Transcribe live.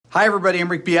Hi, everybody. I'm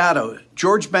Rick Beato.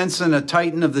 George Benson, a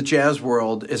titan of the jazz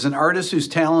world, is an artist whose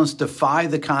talents defy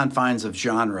the confines of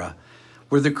genre.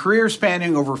 With a career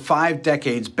spanning over 5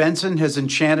 decades, Benson has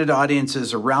enchanted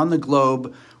audiences around the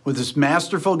globe with his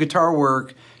masterful guitar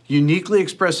work, uniquely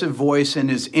expressive voice, and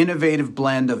his innovative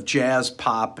blend of jazz,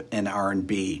 pop, and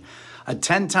R&B. A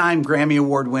 10-time Grammy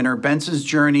Award winner, Benson's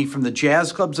journey from the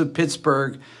jazz clubs of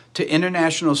Pittsburgh to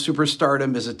international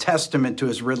superstardom is a testament to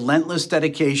his relentless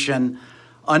dedication,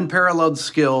 unparalleled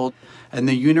skill, and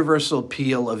the universal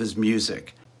appeal of his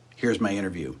music. Here's my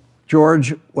interview.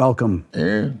 George, welcome.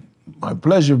 My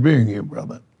pleasure being here,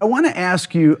 brother. I want to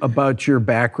ask you about your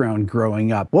background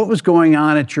growing up. What was going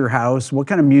on at your house? What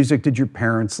kind of music did your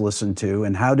parents listen to?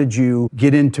 And how did you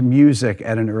get into music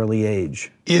at an early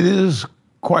age? It is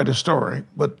quite a story,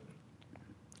 but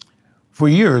for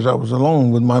years I was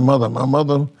alone with my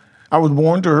mother. I was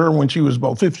born to her when she was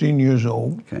about 15 years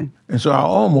old. Okay. And so I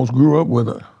almost grew up with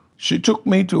her. She took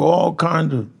me to all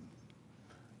kinds of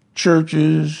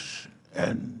churches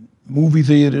and movie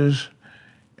theaters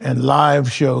and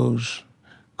live shows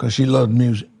because she loved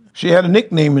music. She had a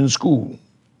nickname in school.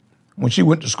 When she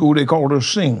went to school, they called her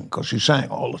Sing because she sang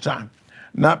all the time.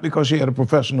 Not because she had a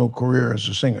professional career as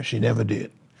a singer. She never did.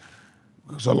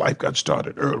 Because her life got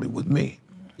started early with me.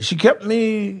 She kept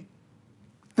me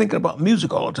thinking about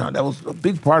music all the time. That was a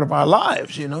big part of our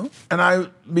lives, you know? And I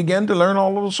began to learn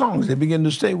all of the songs. They began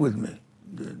to stay with me.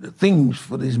 The themes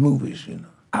for these movies, you know.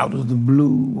 Out of the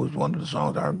Blue was one of the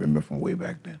songs I remember from way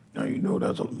back then. Now, you know,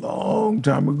 that's a long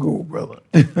time ago, brother.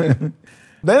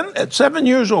 Then, at 7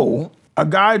 years old, a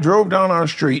guy drove down our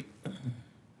street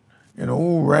in an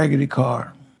old raggedy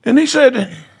car. And he said,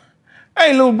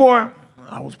 "Hey, little boy."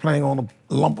 I was playing on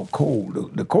a lump of coal.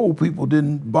 The coal people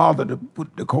didn't bother to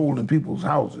put the coal in people's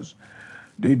houses.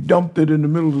 They dumped it in the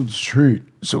middle of the street,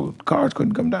 so cars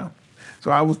couldn't come down.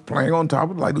 So I was playing on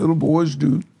top of it like little boys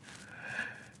do.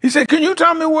 He said, "Can you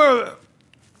tell me where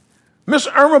Miss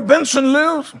Irma Benson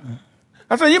lives?"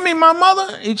 I said, "You mean my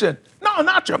mother?" He said, "No,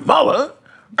 not your mother.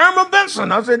 Irma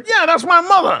Benson." I said, "Yeah, that's my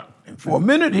mother." And for a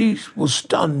minute, he was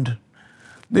stunned.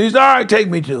 He said, "All right, take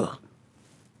me to her."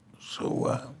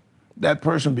 So that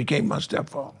person became my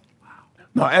stepfather. Wow.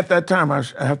 Now, at that time, I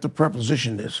have to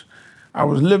preposition this. I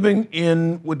was living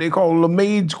in what they call the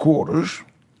maid's quarters.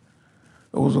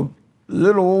 It was a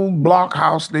little old block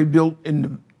house they built in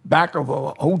the back of a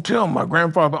hotel my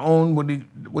grandfather owned,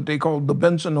 what they called the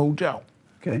Benson Hotel.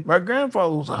 Okay. My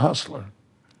grandfather was a hustler,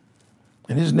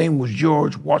 and his name was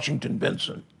George Washington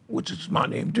Benson, which is my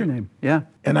name too. Your name, yeah.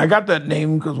 And I got that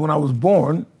name because when I was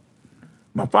born,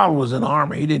 my father was in the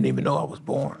Army. He didn't even know I was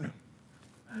born.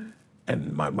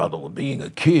 And my mother, being a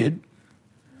kid,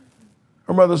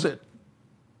 her mother said,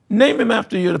 "Name him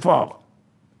after your father,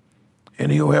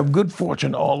 and he'll have good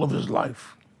fortune all of his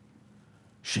life."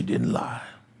 She didn't lie,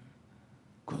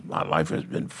 because my life has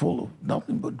been full of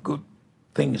nothing but good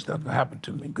things that have happened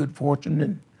to me, good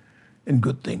fortune and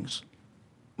good things.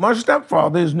 My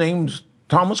stepfather, his name's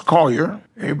Thomas Collier.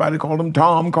 Everybody called him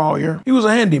Tom Collier. He was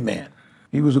a handyman.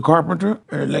 He was a carpenter,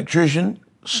 an electrician,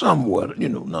 somewhat, you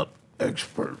know, not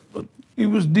expert, but he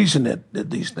was decent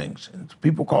at these things. And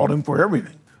people called him for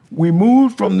everything. We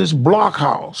moved from this block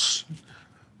house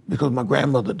because my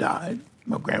grandmother died.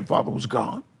 My grandfather was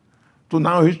gone. So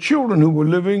now his children who were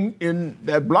living in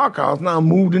that block house now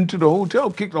moved into the hotel,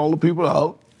 kicked all the people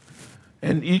out.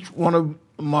 And each one of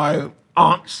my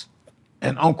aunts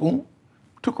and uncle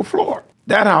took a floor.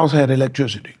 That house had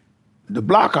electricity. The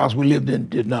block house we lived in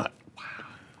did not.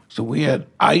 So we had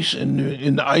ice in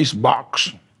the ice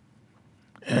box.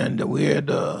 And we had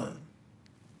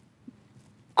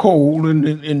coal in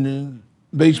the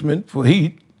basement for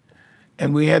heat.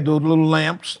 And we had those little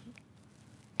lamps,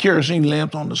 kerosene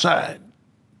lamps on the side.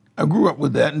 I grew up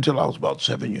with that until I was about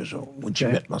 7 years old when she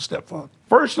met my stepfather.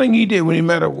 First thing he did when he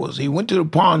met her was he went to the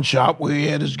pawn shop where he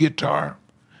had his guitar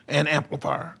and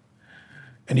amplifier.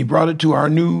 And he brought it to our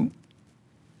new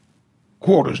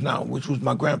quarters now, which was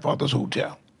my grandfather's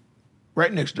hotel,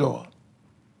 right next door.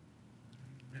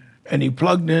 And he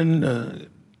plugged in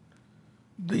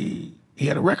he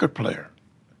had a record player.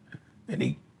 And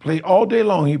he played all day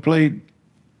long. He played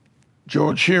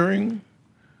George Shearing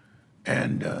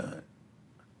and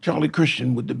Charlie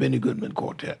Christian with the Benny Goodman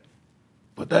Quartet.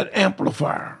 But that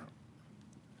amplifier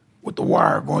with the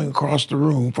wire going across the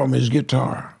room from his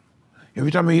guitar,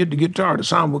 every time he hit the guitar, the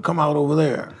sound would come out over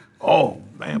there. Oh,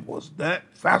 man, was that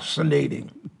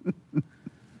fascinating.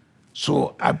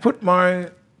 So I put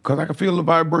because I could feel the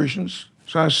vibrations,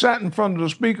 so I sat in front of the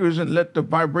speakers and let the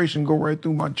vibration go right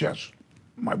through my chest,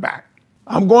 my back.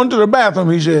 "I'm going to the bathroom,"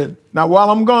 he said. "Now,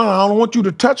 while I'm gone, I don't want you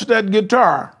to touch that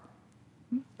guitar."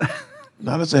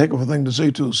 Now, that's a heck of a thing to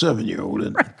say to a 7-year-old,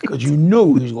 isn't it? Because you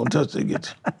know he's going to touch the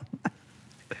guitar.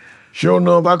 Sure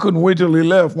enough, I couldn't wait till he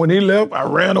left. When he left, I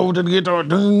ran over to the guitar.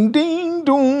 Ding, ding,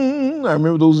 dong. I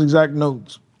remember those exact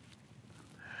notes.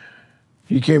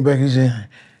 He came back and said,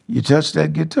 you touched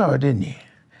that guitar, didn't you?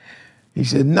 He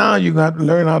said, now you're going to have to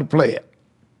learn how to play it.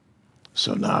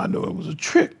 So now I know it was a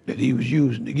trick that he was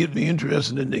using to get me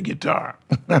interested in the guitar.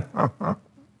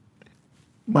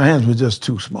 My hands were just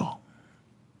too small.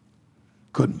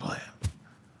 Couldn't play it.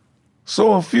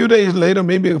 So a few days later,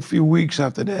 maybe a few weeks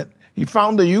after that, he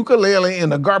found the ukulele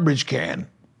in a garbage can.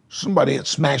 Somebody had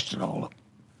smashed it all up.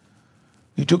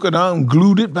 He took it out and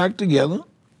glued it back together,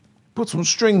 put some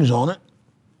strings on it,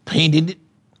 painted it,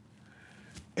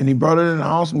 and he brought it in the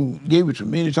house and gave it to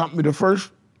me, and he taught me the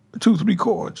first 2-3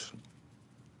 chords.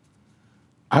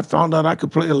 I found out I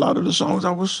could play a lot of the songs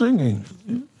I was singing.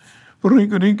 So, oh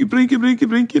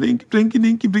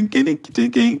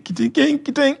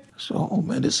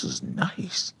man, this is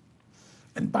nice.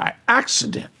 And by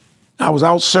accident, I was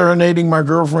out serenading my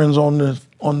girlfriends on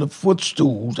the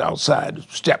footstools outside the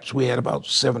steps. We had about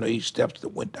 7 or 8 steps that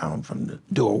went down from the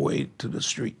doorway to the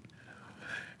street.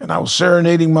 And I was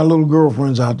serenading my little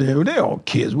girlfriends out there. They're all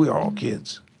kids. We're all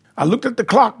kids. I looked at the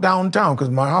clock downtown because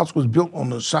my house was built on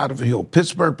the side of a hill.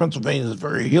 Pittsburgh, Pennsylvania is a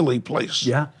very hilly place.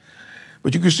 Yeah.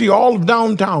 But you could see all of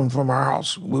downtown from our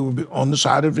house. We were on the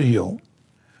side of the hill.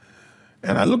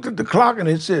 And I looked at the clock and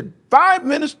it said 5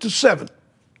 minutes to 7.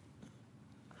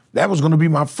 That was going to be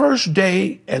my first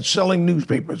day at selling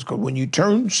newspapers, because when you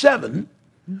turn 7,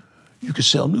 you could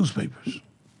sell newspapers.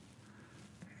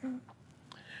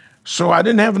 So I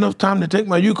didn't have enough time to take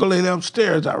my ukulele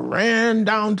upstairs. I ran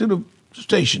down to the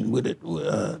station with it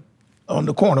on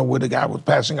the corner where the guy was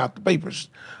passing out the papers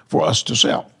for us to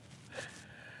sell.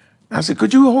 I said,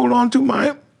 could you hold on to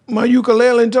my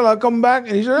ukulele until I come back?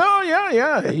 And he said, oh,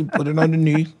 yeah. He put it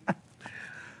underneath.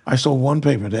 I sold 1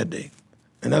 paper that day.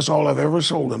 And that's all I've ever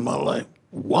sold in my life.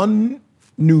 1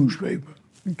 newspaper.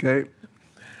 Okay.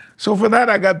 So for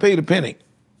that, I got paid a penny.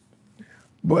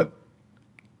 But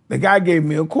the guy gave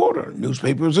me a quarter.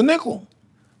 Newspaper was a nickel.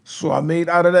 So I made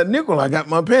out of that nickel, I got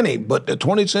my penny. But the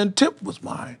 20-cent tip was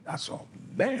mine. I saw,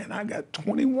 man, I got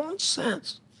 21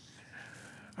 cents.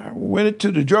 I went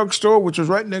to the drugstore, which was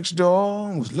right next door,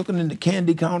 and was looking in the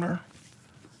candy counter.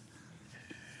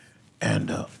 And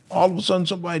all of a sudden,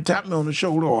 somebody tapped me on the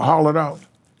shoulder or hollered out,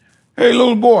 hey,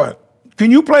 little boy, can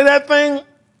you play that thing?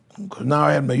 Because now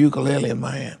I had my ukulele in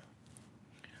my hand.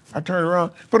 I turned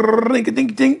around, but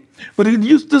he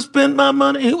used to spend my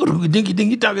money. A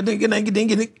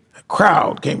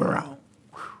crowd came around.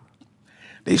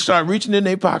 They started reaching in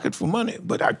their pocket for money,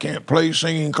 but I can't play,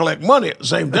 sing, and collect money at the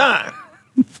same time.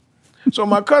 So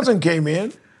my cousin came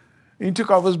in, and he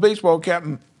took off his baseball cap,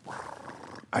 and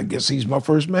I guess he's my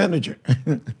first manager.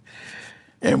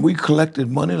 And we collected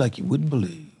money like you wouldn't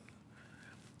believe.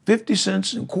 50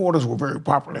 cents and quarters were very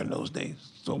popular in those days.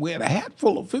 So we had a hat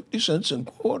full of 50 cents and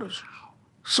quarters.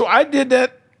 So I did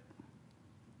that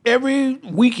every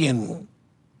weekend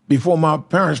before my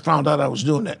parents found out I was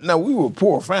doing that. Now, we were a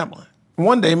poor family.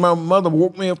 One day, my mother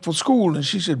woke me up for school, and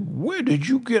she said, where did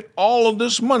you get all of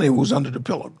this money? It was under the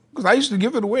pillow. Because I used to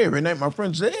give it away every night. My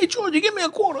friends said, hey, George, you give me a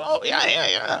quarter. Oh,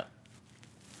 yeah.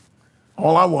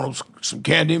 All I wanted was some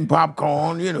candy and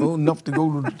popcorn, enough to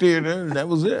go to the theater, and that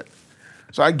was it.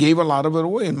 So I gave a lot of it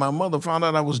away, and my mother found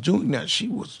out I was doing that. She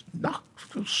was not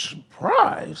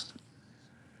surprised.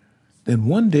 Then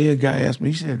one day a guy asked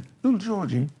me, he said, little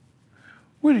Georgie,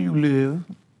 where do you live?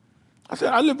 I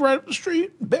said, I live right up the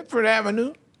street, Bedford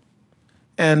Avenue.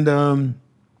 And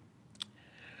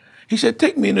he said,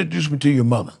 take me and introduce me to your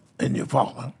mother and your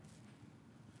father.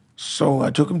 So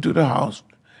I took him to the house,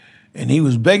 and he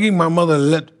was begging my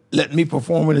mother to let me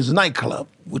perform in his nightclub,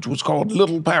 which was called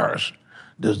Little Paris.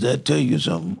 Does that tell you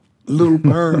something? Little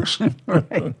Paris.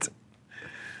 Right.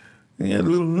 Yeah, a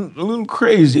little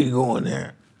crazy going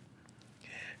there.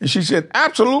 And she said,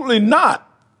 absolutely not.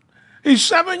 He's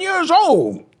 7 years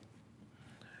old.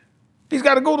 He's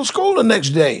got to go to school the next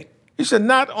day. He said,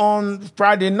 not on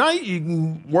Friday night. You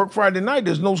can work Friday night.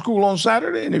 There's no school on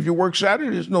Saturday. And if you work Saturday,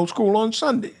 there's no school on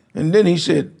Sunday. And then he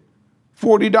said,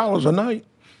 $40 a night.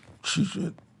 She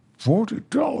said,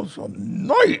 $40 a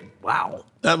night? Wow.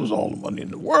 That was all the money in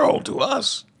the world to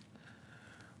us.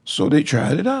 So they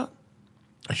tried it out.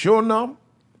 And sure enough,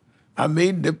 I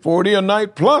made the 40 a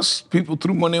night, plus people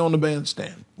threw money on the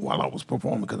bandstand while I was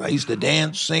performing, because I used to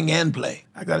dance, sing, and play.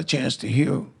 I got a chance to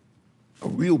hear a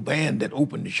real band that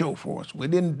opened the show for us. They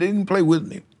didn't play with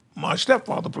me. My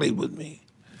stepfather played with me.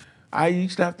 I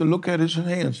used to have to look at his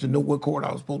hands to know what chord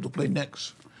I was supposed to play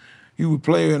next. He would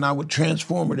play, and I would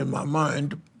transform it in my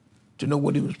mind to know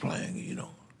what he was playing, you know,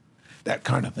 that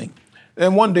kind of thing.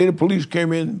 And one day the police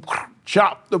came in,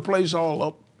 chopped the place all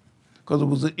up, because it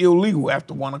was illegal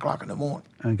after 1 o'clock in the morning.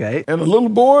 Okay. And a little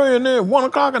boy in there at 1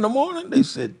 o'clock in the morning, they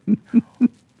said,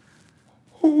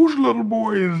 whose little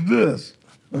boy is this?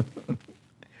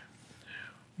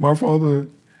 My father,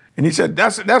 and he said,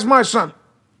 that's my son.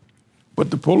 But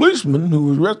the policeman who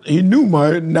was arrested, he knew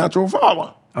my natural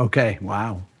father. Okay,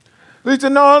 wow. They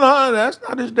said, no, that's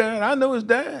not his dad. I know his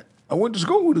dad. I went to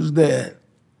school with his dad.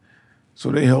 So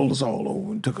they held us all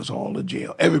over and took us all to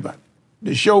jail. Everybody.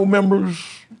 The show members,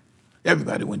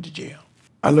 everybody went to jail.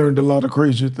 I learned a lot of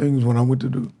crazy things when I went to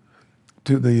the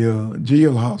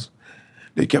jailhouse.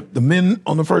 They kept the men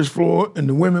on the first floor and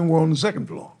the women were on the second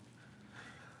floor.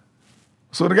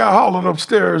 So the guy hollered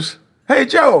upstairs, hey,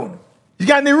 Joe, you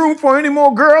got any room for any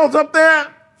more girls up there?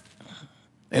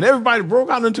 And everybody broke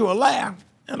out into a laugh,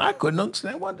 and I couldn't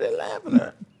understand what they're laughing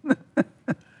at.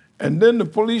 And then the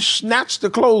police snatched the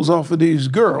clothes off of these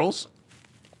girls,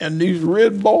 and these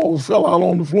red balls fell out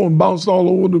on the floor and bounced all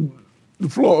over the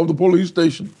floor of the police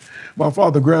station. My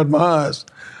father grabbed my eyes.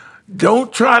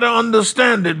 Don't try to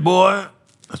understand it, boy.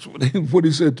 That's what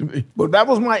he said to me. But that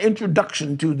was my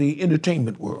introduction to the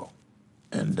entertainment world.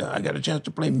 And I got a chance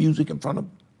to play music in front of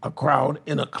a crowd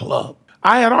in a club.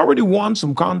 I had already won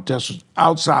some contests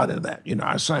outside of that. You know,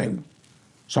 I sang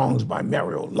songs by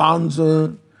Mario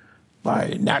Lanza,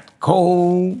 by Nat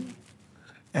Cole,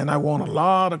 and I won a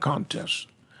lot of contests.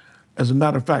 As a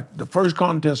matter of fact, the first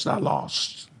contest I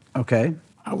lost. Okay.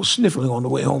 I was sniffling on the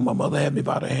way home. My mother had me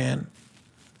by the hand.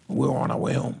 We were on our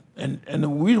way home. And the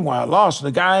reason why I lost,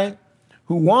 the guy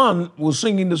who won was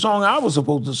singing the song I was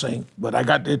supposed to sing, but I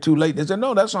got there too late. They said,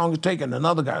 no, that song is taken.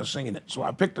 Another guy's singing it. So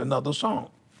I picked another song.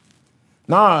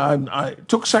 Now I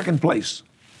took second place.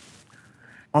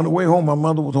 On the way home, my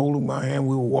mother was holding my hand.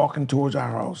 We were walking towards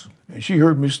our house, and she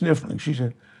heard me sniffling. She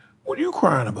said, what are you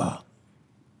crying about?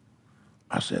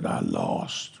 I said, I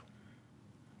lost.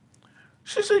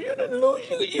 She said, you didn't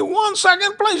lose. You won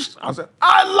second place. I said,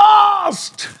 I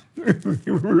lost.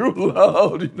 Real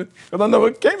loud, you know, because I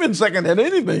never came in second at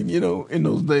anything, you know, in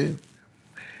those days.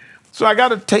 So I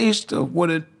got a taste of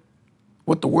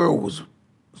what the world was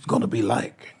going to be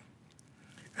like.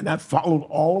 And that followed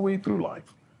all the way through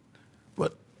life.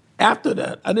 But after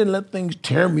that, I didn't let things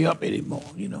tear me up anymore,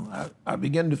 you know. I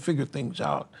began to figure things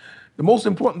out. The most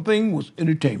important thing was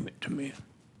entertainment to me.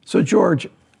 So, George,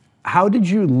 how did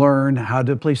you learn how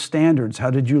to play standards? How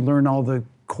did you learn all the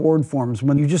chord forms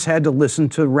when you just had to listen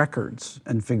to records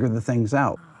and figure the things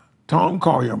out? Tom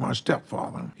Collier, my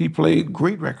stepfather, he played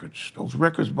great records. Those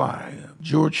records by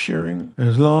George Shearing.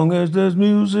 As long as there's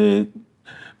music,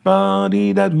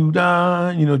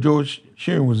 ba-dee-da-doo-da. You know, George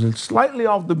Shearing was slightly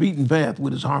off the beaten path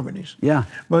with his harmonies. Yeah.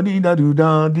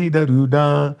 Ba-dee-da-doo-da,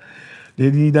 dee-da-doo-da,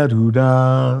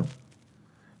 dee-dee-da-doo-da.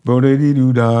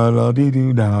 Bo-dee-dee-doo-da,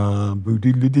 la-dee-doo-da,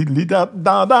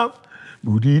 boo-dee-dee-dee-da-da-da.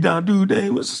 Boo-dee-da-doo-da.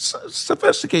 It was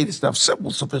sophisticated stuff, simple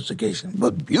sophistication,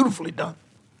 but beautifully done.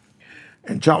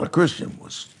 And Charlie Christian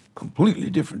was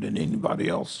completely different than anybody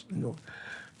else. You know,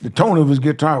 the tone of his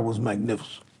guitar was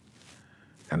magnificent.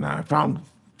 And I found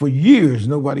for years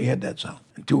nobody had that sound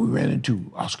until we ran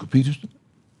into Oscar Peterson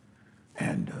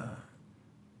and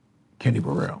Kenny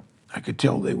Burrell. I could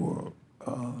tell they were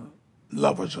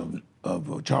lovers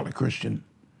of Charlie Christian,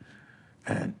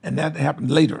 and that happened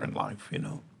later in life, you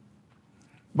know.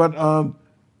 But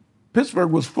Pittsburgh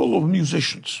was full of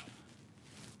musicians,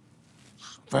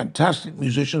 fantastic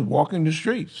musicians walking the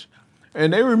streets.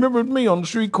 And they remembered me on the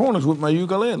street corners with my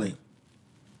ukulele.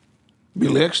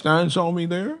 Billy Eckstein saw me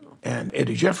there. And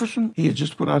Eddie Jefferson, he had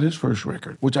just put out his first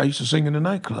record, which I used to sing in the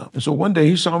nightclub. And so one day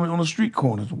he saw me on the street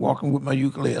corners walking with my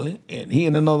ukulele, and he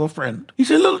and another friend. He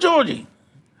said, "Little Georgie,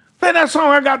 play that song,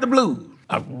 I Got the Blues."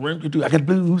 I got the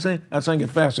blues. I sang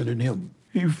it faster than him.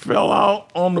 He fell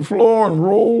out on the floor and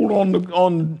rolled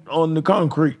on the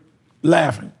concrete,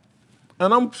 laughing.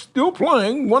 And I'm still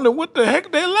playing, wondering what the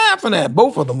heck they're laughing at.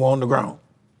 Both of them were on the ground.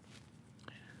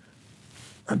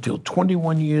 Until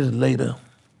 21 years later,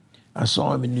 I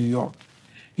saw him in New York.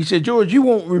 He said, "George, you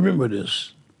won't remember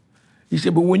this." He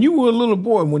said, "But when you were a little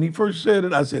boy, when he first said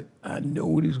it," I said, "I know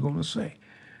what he's going to say."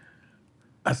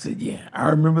 I said, "Yeah, I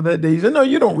remember that day." He said, "No,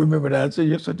 you don't remember that." I said,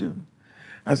 "Yes, I do."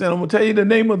 I said, "I'm going to tell you the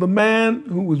name of the man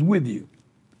who was with you.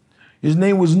 His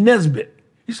name was Nesbitt."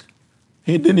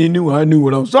 Then he knew I knew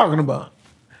what I was talking about.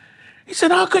 He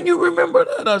said, "How can you remember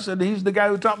that?" I said, "He's the guy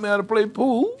who taught me how to play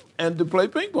pool and to play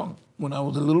ping pong when I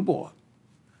was a little boy."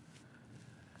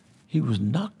 He was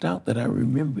knocked out that I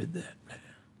remembered that, man.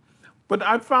 But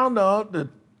I found out that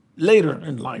later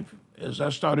in life, as I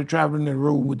started traveling the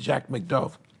road with Jack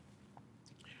McDuff,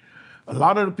 A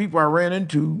lot of the people I ran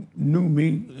into knew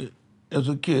me as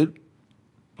a kid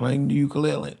playing the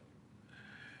ukulele.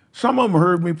 Some of them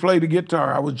heard me play the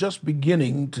guitar. I was just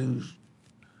beginning to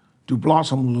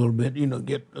blossom a little bit, you know,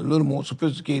 get a little more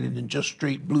sophisticated than just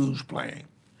straight blues playing.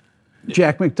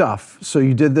 Jack McDuff. So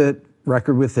you did the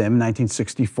record with him,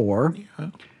 1964. Yeah.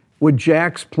 Would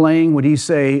Jack's playing, would he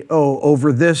say, oh,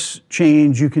 over this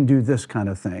change, you can do this kind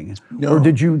of thing? No. Or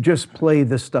did you just play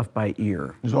this stuff by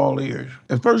ear? It was all ears.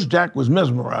 At first, Jack was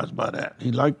mesmerized by that.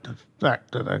 He liked the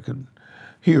fact that I could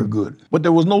hear good. But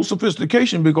there was no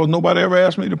sophistication because nobody ever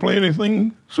asked me to play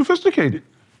anything sophisticated.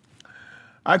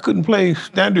 I couldn't play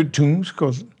standard tunes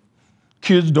because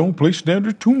kids don't play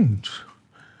standard tunes.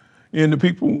 And the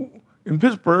people in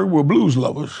Pittsburgh were blues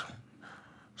lovers.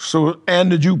 So,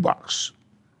 and the jukebox.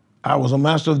 I was a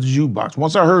master of the jukebox.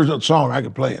 Once I heard that song, I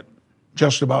could play it,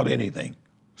 just about anything.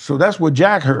 So that's what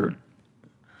Jack heard.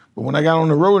 But when I got on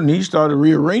the road and he started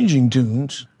rearranging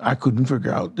tunes, I couldn't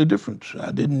figure out the difference.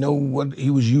 I didn't know what he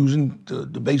was using to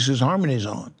base his harmonies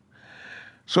on.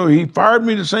 So he fired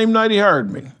me the same night he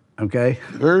hired me. Okay.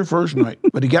 The very first night.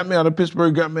 But he got me out of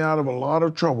Pittsburgh, got me out of a lot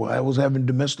of trouble. I was having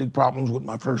domestic problems with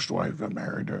my first wife. I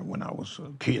married her when I was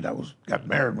a kid. Got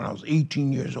married when I was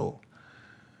 18 years old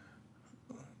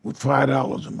with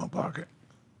 $5 in my pocket.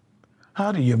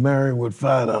 How do you marry with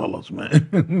 $5,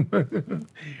 man?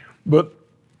 But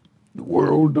the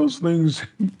world does things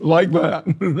like that,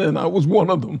 and I was one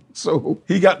of them. So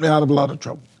he got me out of a lot of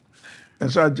trouble.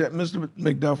 And so, Mr.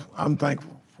 McDuff, I'm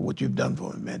thankful for what you've done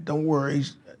for me, man. Don't worry.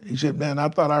 He said, man, I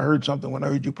thought I heard something when I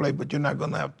heard you play, but you're not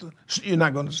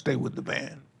gonna stay with the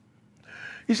band.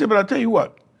 He said, but I tell you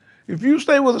what, if you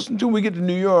stay with us until we get to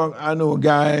New York, I know a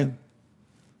guy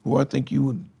who I think you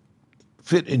would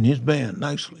fit in his band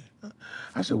nicely.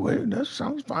 I said, well, that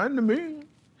sounds fine to me.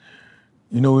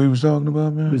 You know what he was talking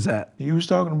about, man? Who's that? He was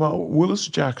talking about Willis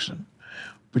Jackson.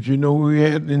 But you know who he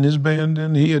had in his band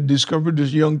then? He had discovered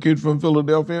this young kid from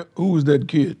Philadelphia. Who was that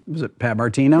kid? Was it Pat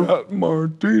Martino? Pat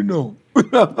Martino.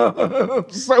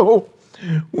 So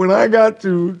when I got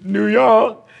to New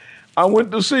York, I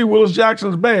went to see Willis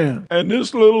Jackson's band. And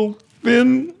this little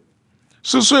thin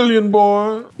Sicilian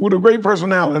boy with a great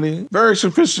personality, very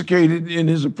sophisticated in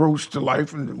his approach to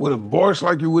life, and with a voice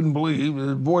like you wouldn't believe.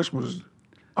 His voice was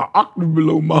an octave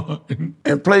below mine.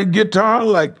 And played guitar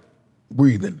like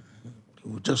breathing. It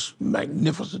was just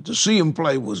magnificent. To see him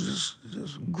play was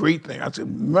just a great thing. I said,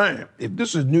 man, if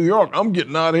this is New York, I'm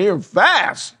getting out of here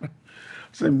fast. I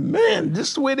said, man, this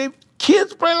is the way they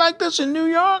kids play like this in New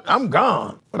York? I'm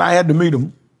gone. But I had to meet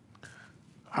him.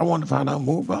 I wanted to find out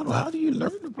more about him. How do you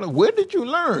learn to play? Where did you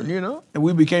learn, you know? And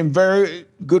we became very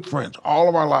good friends. All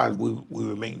of our lives, we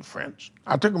remained friends.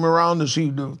 I took him around to see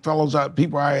the fellows,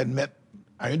 people I had met.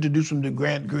 I introduced him to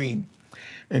Grant Green.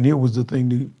 And here was the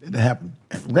thing that happened.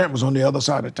 And Grant was on the other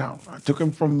side of town. I took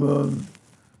him from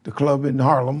the club in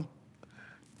Harlem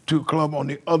to a club on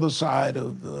the other side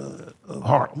of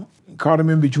Harlem. Caught him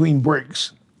in between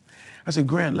breaks. I said,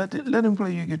 Grant, let him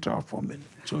play your guitar for a minute.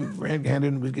 So Grant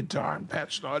handed him his guitar, and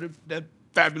Pat started that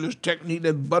fabulous technique,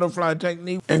 that butterfly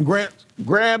technique. And Grant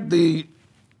grabbed the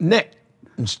neck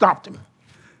and stopped him.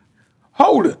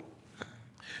 Hold it.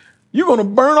 You're gonna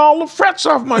burn all the frets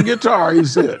off my guitar, he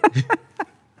said.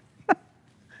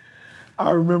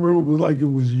 I remember it was like it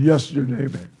was yesterday,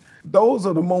 man. Those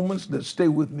are the moments that stay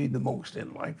with me the most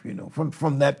in life, you know,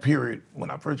 from that period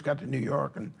when I first got to New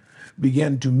York and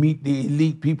began to meet the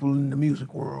elite people in the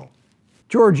music world.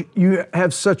 George, you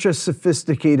have such a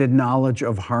sophisticated knowledge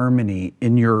of harmony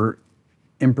in your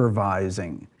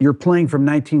improvising. You're playing from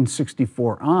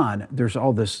 1964 on, there's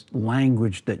all this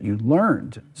language that you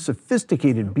learned,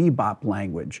 sophisticated bebop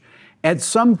language. At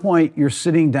some point, you're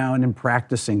sitting down and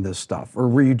practicing this stuff, or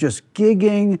were you just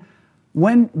gigging?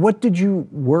 What did you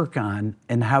work on,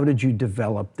 and how did you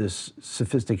develop this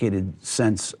sophisticated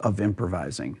sense of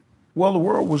improvising? Well, the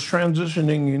world was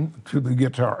transitioning into the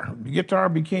guitar. The guitar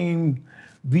became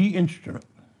the instrument.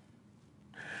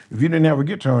 If you didn't have a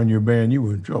guitar in your band, you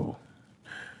were in trouble,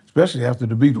 especially after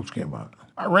the Beatles came out.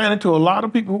 I ran into a lot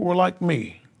of people who were like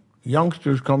me,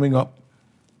 youngsters coming up,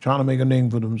 trying to make a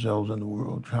name for themselves in the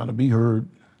world, trying to be heard.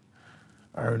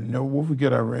 I never will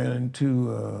forget, I ran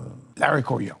into Larry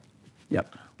Coryell.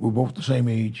 Yep. We were both the same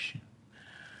age.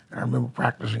 I remember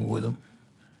practicing with him.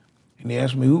 And he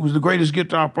asked me, who was the greatest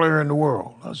guitar player in the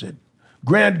world? I said,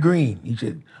 Grant Green. He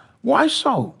said, why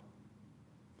so?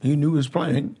 He knew his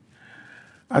playing.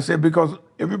 I said, because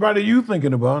everybody you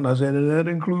thinking about, and I said, and that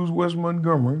includes Wes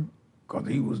Montgomery, because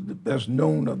he was the best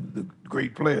known of the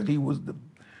great players. He was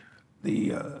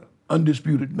the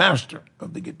undisputed master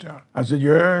of the guitar. I said,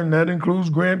 yeah, and that includes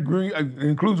Grant Green,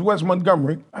 includes Wes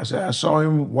Montgomery. I said, I saw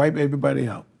him wipe everybody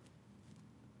out.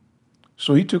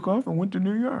 So he took off and went to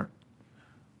New York.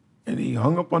 And he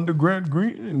hung up under Grant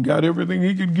Green and got everything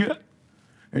he could get.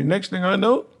 And next thing I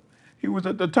know, he was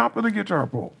at the top of the guitar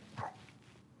pole.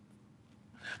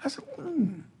 I said,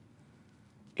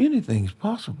 anything's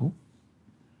possible.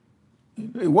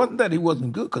 It wasn't that he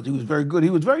wasn't good, because he was very good. He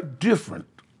was very different.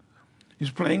 His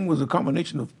playing was a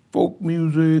combination of folk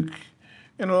music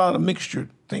and a lot of mixture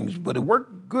things, but it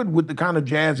worked good with the kind of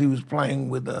jazz he was playing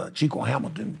with the Chico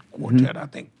Hamilton Quartet, I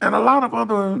think. And a lot of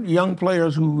other young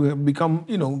players who have become,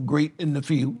 great in the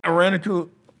field. I ran into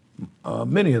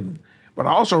many of them, but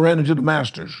I also ran into the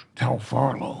masters. Tal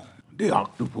Farlow, the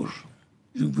Octopus.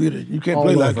 You can't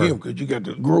play like him because you got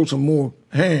to grow some more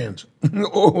hands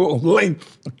or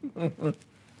length.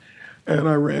 And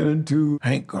I ran into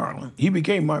Hank Garland. He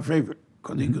became my favorite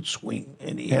because he could swing.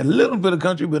 And he had a little bit of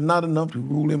country, but not enough to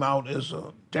rule him out as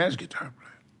a jazz guitar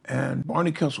player. And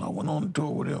Barney Kessel, I went on a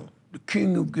tour with him, the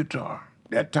king of guitar.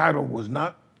 That title was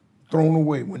not thrown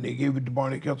away when they gave it to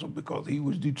Barney Kessel, because he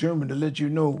was determined to let you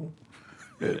know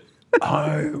that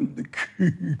I am the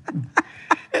king.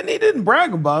 And he didn't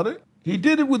brag about it. He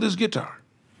did it with his guitar.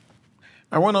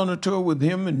 I went on a tour with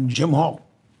him and Jim Hall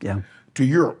to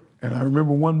Europe. And I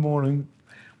remember one morning,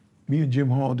 me and Jim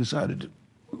Hall decided that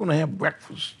we're going to have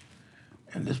breakfast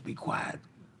and let's be quiet.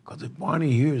 Because if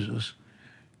Barney hears us,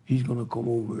 he's going to come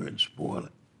over and spoil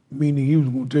it, meaning he was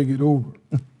going to take it over.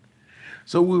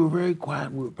 So we were very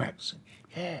quiet. We were practicing.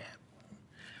 Yeah.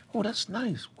 Oh, that's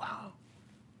nice. Wow.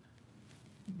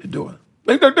 The door.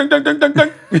 Ding, ding, ding, ding, ding, ding,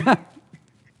 ding.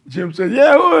 Jim said,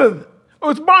 yeah, who is it? Oh,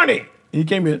 it's Barney. He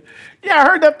came in. Yeah, I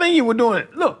heard that thing you were doing.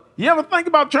 Look, you ever think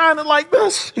about trying it like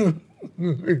this?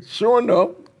 Sure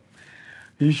enough,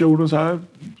 he showed us how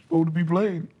it's supposed to be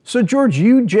played. So, George,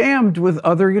 you jammed with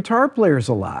other guitar players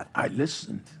a lot. I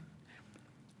listened.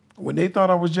 When they thought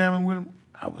I was jamming with them,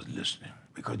 I was listening.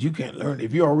 Because you can't learn.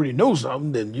 If you already know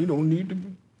something, then you don't need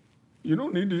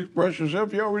to express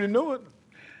yourself. You already know it.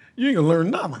 You ain't gonna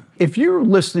learn nothing. If you're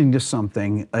listening to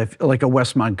something like a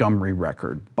Wes Montgomery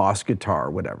record, Boss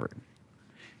Guitar, whatever,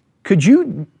 could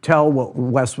you tell what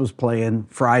Wes was playing?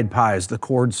 Fried pies, the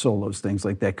chord solos, things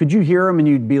like that. Could you hear him and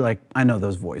you'd be like, I know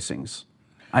those voicings.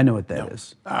 I know what that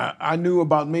is. I knew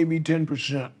about maybe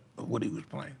 10% of what he was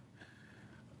playing.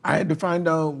 I had to find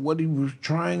out what he was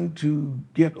trying to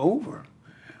get over.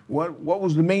 What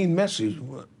was the main message?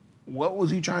 What was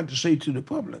he trying to say to the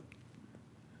public?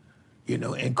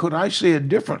 And could I say it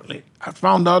differently? I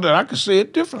found out that I could say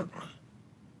it differently.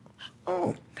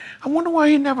 Oh, I wonder why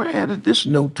he never added this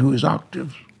note to his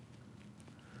octaves.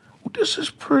 Well, this is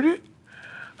pretty.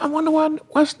 I wonder why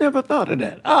Wes never thought of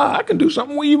that. I can do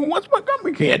something even Wes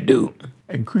Montgomery can't do.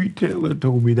 And Creed Taylor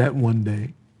told me that one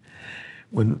day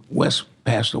when Wes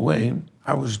passed away.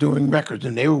 I was doing records,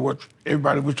 and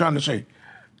everybody was trying to say,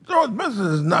 George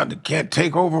Benson can't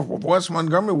take over for Wes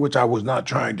Montgomery, which I was not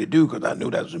trying to do because I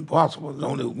knew that was impossible. There's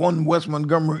only one Wes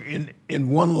Montgomery in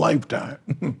one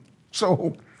lifetime.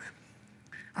 So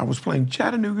I was playing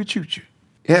Chattanooga Choo Choo.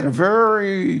 It had a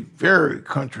very, very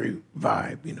country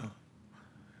vibe,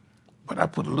 But I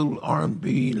put a little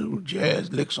R&B and a little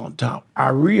jazz licks on top. I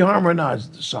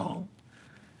reharmonized the song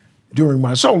during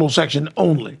my solo section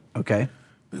only. Okay.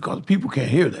 Because people can't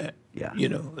hear that. Yeah.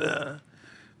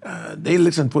 They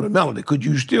listen for the melody. Could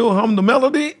you still hum the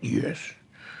melody? Yes.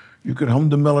 You could hum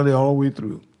the melody all the way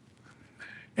through.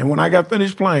 And when I got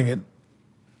finished playing it,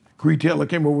 Creed Taylor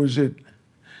came over and said,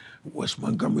 Wes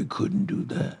Montgomery couldn't do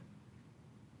that.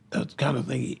 That's the kind of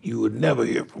thing you would never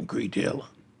hear from Creed Taylor.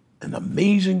 An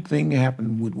amazing thing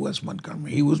happened with Wes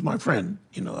Montgomery. He was my friend.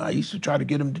 I used to try to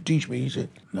get him to teach me. He said,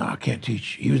 no, I can't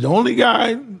teach you. He was the only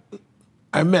guy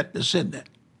I met that said that.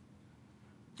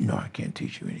 No, I can't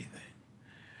teach you anything.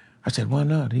 I said, why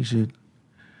not? He said,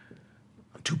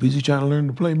 I'm too busy trying to learn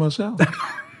to play myself.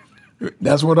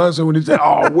 That's what I said when he said,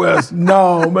 oh, Wes,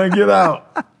 no, man, get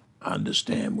out. I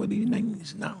understand what he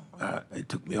means now. It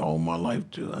took me all my life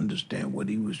to understand what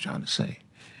he was trying to say.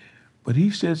 But he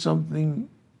said something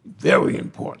very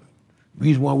important,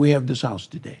 reason why we have this house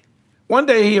today. One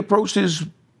day he approached his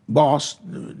boss,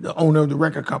 the owner of the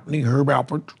record company, Herb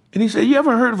Alpert, and he said, you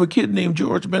ever heard of a kid named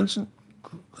George Benson?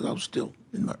 Because I was still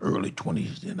in my early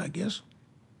 20s then, I guess.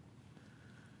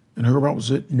 And Herb Alpert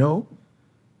said, no.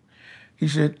 He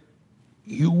said,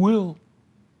 you will.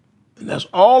 And that's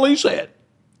all he said.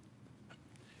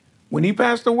 When he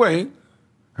passed away,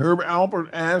 Herb Alpert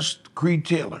asked Creed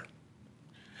Taylor,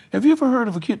 have you ever heard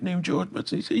of a kid named George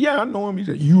Benson? He said, yeah, I know him. He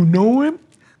said, you know him?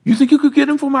 You think you could get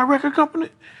him for my record company?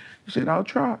 He said, I'll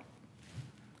try.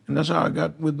 And that's how I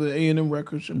got with the A&M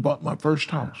Records and bought my first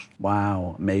house.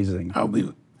 Wow, amazing. I'll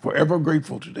be forever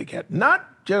grateful to the cat. Not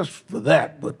just for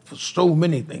that, but for so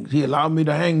many things. He allowed me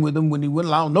to hang with him when he wouldn't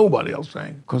allow nobody else to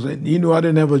hang. Because he knew I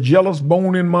didn't have a jealous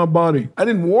bone in my body. I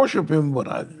didn't worship him, but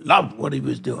I loved what he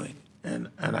was doing. And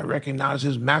I recognized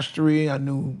his mastery. I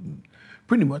knew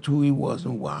pretty much who he was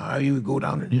and why he would go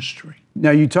down in history.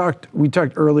 Now, we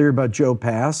talked earlier about Joe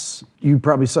Pass. You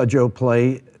probably saw Joe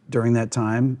play during that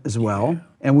time as well. Yeah.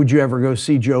 And would you ever go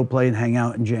see Joe play and hang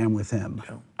out and jam with him?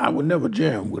 Yeah. I would never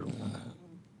jam with him,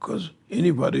 because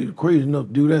anybody crazy enough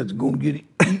to do that is going to get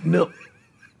eaten up.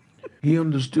 He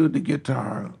understood the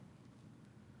guitar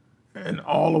and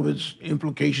all of its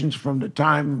implications from the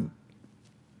time,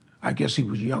 I guess he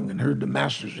was young and heard the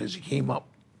masters as he came up.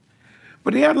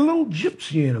 But he had a little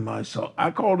gypsy in him,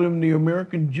 I called him the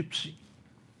American gypsy.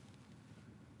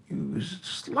 He was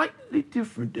slightly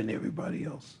different than everybody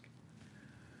else.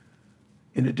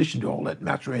 In addition to all that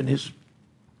mastery, and his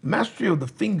mastery of the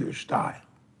finger style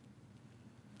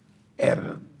added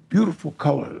a beautiful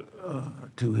color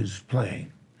to his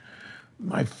playing.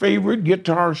 My favorite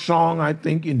guitar song, I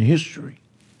think, in history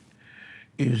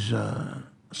is a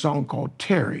song called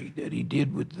Terry that he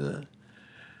did with the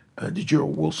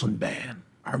Gerald Wilson Band.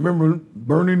 I remember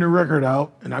burning the record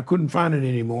out, and I couldn't find it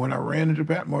anymore, and I ran into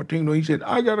Pat Martino. He said,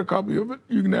 I got a copy of it.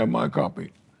 You can have my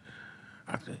copy.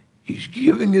 I said, he's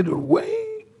giving it away,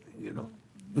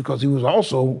 because he was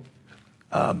also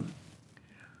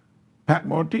Pat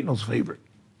Martino's favorite.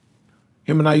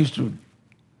 Him and I used to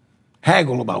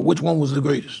haggle about which one was the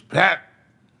greatest. Pat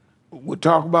would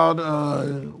talk about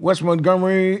Wes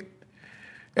Montgomery.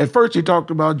 At first, he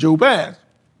talked about Joe Pass,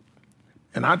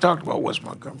 and I talked about Wes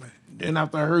Montgomery. Then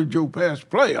after I heard Joe Pass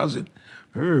play, I said,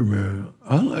 hey, man,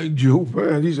 I like Joe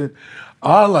Pass. He said,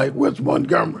 I like Wes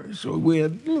Montgomery. So we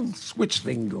had a little switch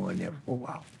thing going there for a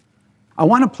while. I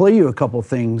want to play you a couple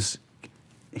things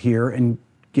here and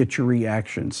get your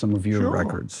reaction, some of your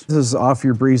records. This is off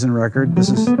your Breezin' record. This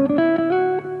is...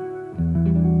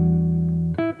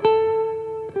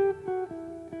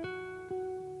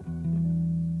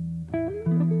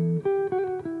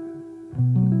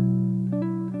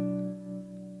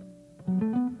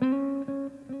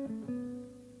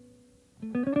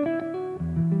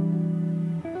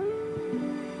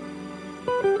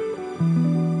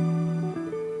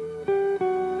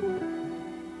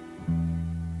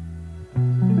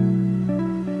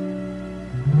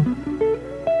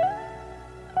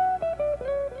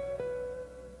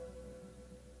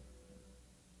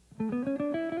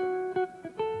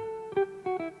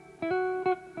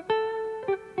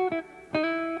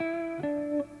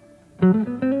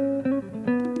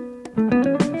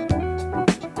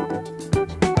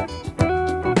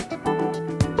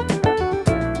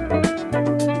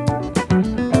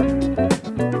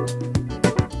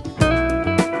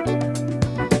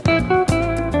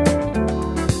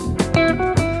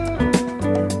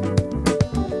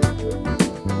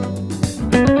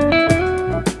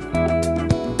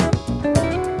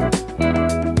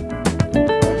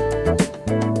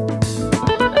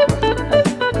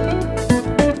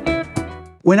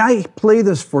 When I play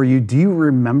this for you, do you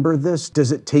remember this?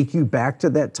 Does it take you back to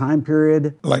that time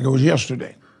period? Like it was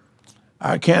yesterday.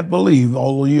 I can't believe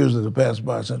all the years that have passed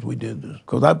by since we did this.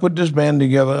 Because I put this band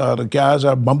together out of guys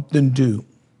I bumped into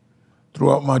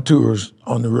throughout my tours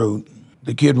on the road.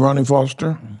 The kid, Ronnie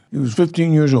Foster, he was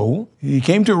 15 years old. He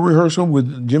came to a rehearsal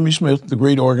with Jimmy Smith, the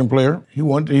great organ player. He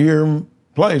wanted to hear him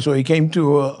play, so he came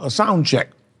to a sound check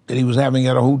that he was having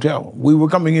at a hotel. We were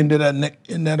coming into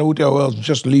in that hotel. I was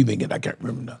just leaving it. I can't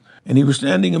remember now. And he was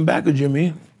standing in back of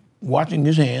Jimmy, watching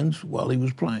his hands while he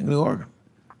was playing the organ.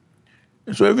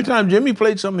 And so every time Jimmy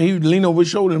played something, he would lean over his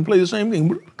shoulder and play the same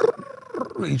thing.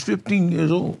 He's 15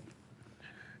 years old.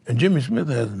 And Jimmy Smith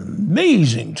has an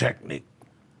amazing technique.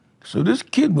 So this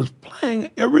kid was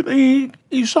playing everything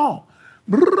he saw.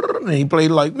 And he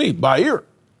played like me, by ear.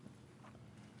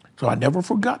 So I never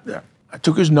forgot that. I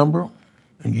took his number.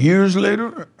 And years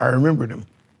later, I remembered him.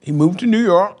 He moved to New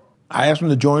York. I asked him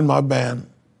to join my band.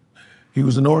 He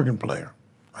was an organ player.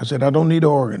 I said, I don't need an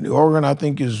organ. The organ, I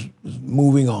think, is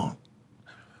moving on.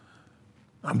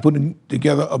 I'm putting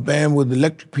together a band with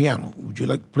electric piano. Would you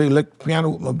like to play electric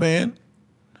piano with my band?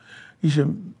 He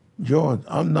said, George,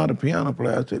 I'm not a piano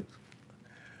player. I said,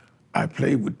 I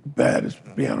play with the baddest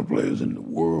piano players in the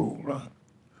world.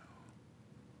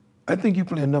 I think you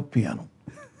play enough piano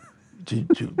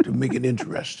to make it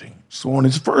interesting. So on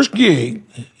his first gig,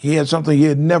 he had something he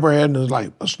had never had in his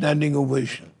life, a standing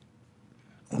ovation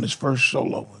on his first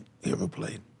solo he ever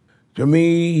played. To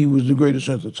me, he was the greatest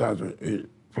synthesizer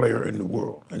player in the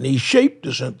world. And he shaped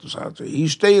the synthesizer. He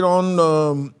stayed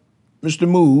on Mr.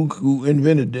 Moog, who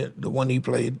invented it, the one he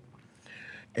played,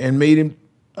 and made him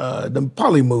the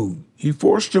polymoog. He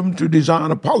forced him to design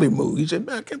a polymoog. He said,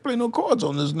 man, I can't play no chords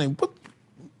on this thing.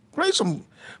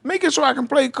 Make it so I can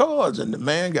play chords. And the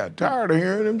man got tired of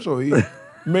hearing him, so he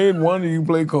made one that you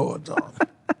play chords on.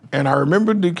 And I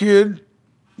remember the kid,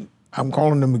 I'm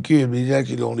calling him a kid, but he's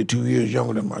actually only 2 years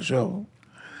younger than myself,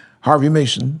 Harvey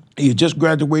Mason. He had just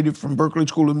graduated from Berklee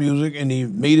School of Music, and he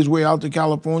made his way out to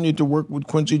California to work with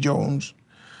Quincy Jones.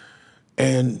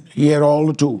 And he had all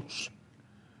the tools.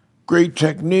 Great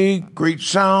technique, great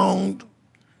sound,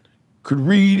 could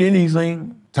read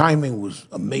anything. Timing was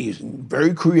amazing,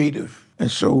 very creative. And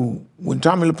so when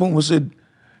Tommy LaPuma said,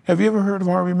 have you ever heard of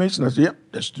Harvey Mason? I said, yep,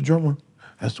 that's the drummer.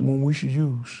 That's the one we should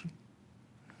use.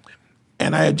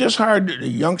 And I had just hired a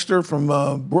youngster from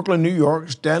Brooklyn, New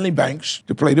York, Stanley Banks,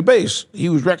 to play the bass. He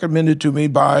was recommended to me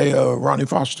by Ronnie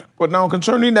Foster. But now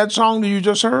concerning that song that you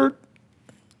just heard,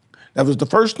 that was the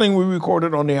first thing we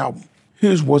recorded on the album.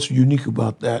 Here's what's unique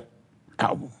about that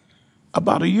album.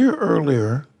 About a year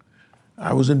earlier,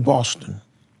 I was in Boston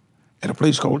at a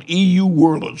place called EU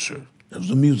Wurlitzer. That was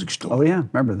a music store. Oh yeah,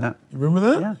 remember that. You remember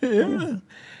that? Yeah. Yeah.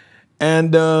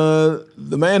 And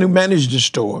the man who managed the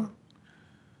store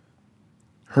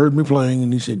heard me playing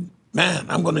and he said, man,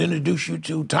 I'm going to introduce you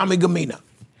to Tommy Gamina.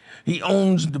 He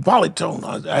owns the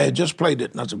Polytone. I had just played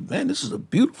it. And I said, man, this is a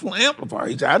beautiful amplifier.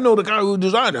 He said, I know the guy who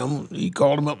designed him. He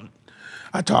called him up.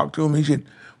 I talked to him. He said,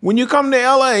 when you come to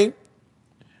L.A.,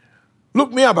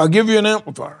 look me up. I'll give you an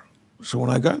amplifier. So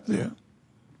when I got there,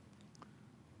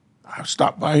 I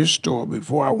stopped by his store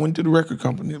before I went to the record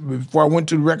company, before I went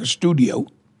to the record studio.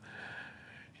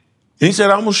 And he said,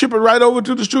 I'm going to ship it right over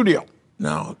to the studio.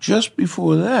 Now, just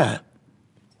before that,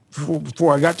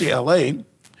 before I got to L.A.,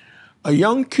 a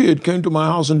young kid came to my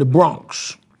house in the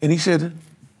Bronx, and he said,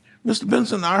 Mr.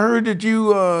 Benson, I heard that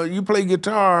you play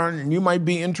guitar and you might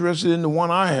be interested in the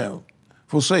one I have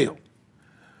for sale.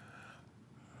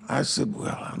 I said,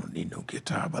 well, I don't need no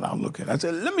guitar, but I'll look at it. I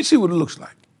said, let me see what it looks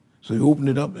like. So he opened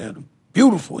it up and had a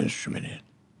beautiful instrument in it.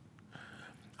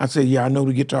 I said, yeah, I know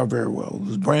the guitar very well. It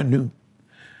was brand new.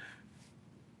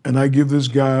 And I give this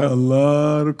guy a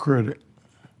lot of credit.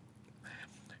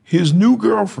 His new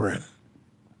girlfriend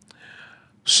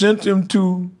sent him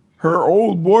to her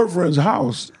old boyfriend's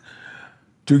house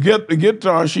to get the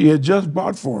guitar she had just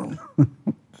bought for him.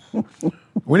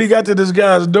 When he got to this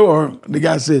guy's door, the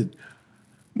guy said,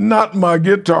 not my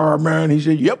guitar, man. He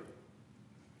said, yep,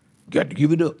 you got to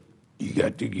give it up. You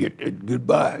got to get that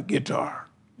goodbye guitar.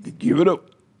 Give it up.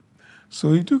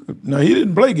 So he took it. Now, he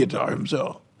didn't play guitar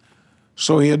himself,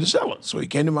 so he had to sell it. So he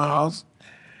came to my house.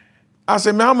 I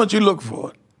said, man, how much you look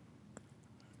for it?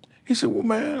 He said, well,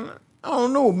 man, I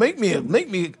don't know. Make me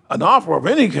an offer of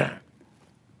any kind.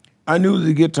 I knew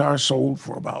the guitar sold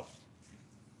for about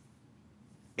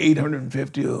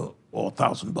 $850 or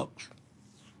 $1,000.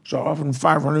 So I offered him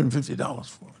 $550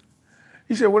 for it.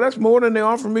 He said, well, that's more than they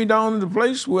offered me down in the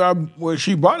place where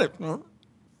she bought it.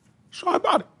 So I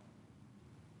bought it.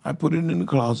 I put it in the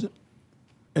closet.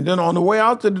 And then on the way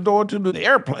out to the door to the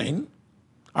airplane,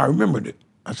 I remembered it.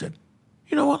 I said,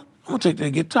 you know what? I'm going to take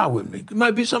that guitar with me. It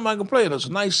might be something I can play. It's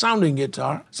a nice sounding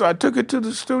guitar. So I took it to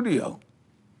the studio,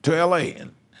 to L.A.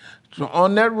 And so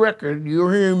on that record,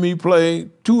 you're hearing me play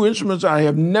two instruments I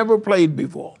have never played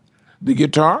before, the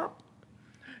guitar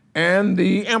and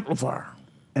the amplifier.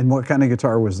 And what kind of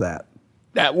guitar was that?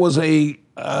 That was a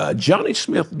Johnny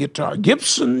Smith guitar,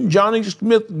 Gibson Johnny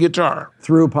Smith guitar.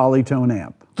 Through a Polytone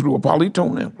amp? Through a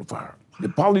Polytone amplifier. The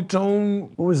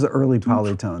Polytone. What was the early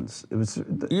Polytones? It was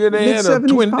they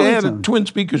had twin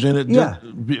speakers in it. Yeah.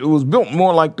 It was built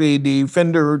more like the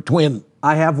Fender Twin.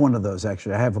 I have one of those,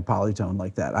 actually. I have a Polytone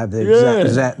like that. I have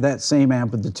the that same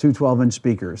amp with the two 12-inch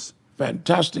speakers.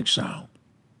 Fantastic sound.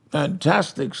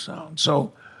 Fantastic sound.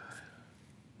 So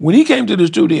when he came to the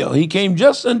studio, he came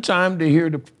just in time to hear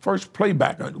the first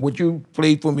playback, what you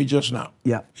played for me just now.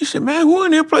 Yeah. He said, man, who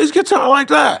in here plays guitar like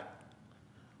that?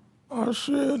 I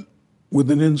said,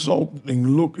 with an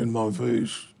insulting look in my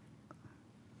face,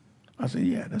 I said,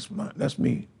 yeah, that's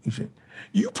me. He said,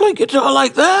 you play guitar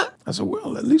like that? I said,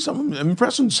 well, at least I'm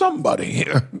impressing somebody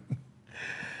here.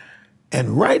 And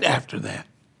right after that,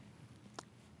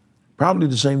 probably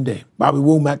the same day, Bobby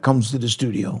Womack comes to the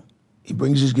studio. He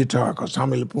brings his guitar, because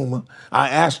Tommy LaPuma, I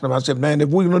asked him, I said, man, if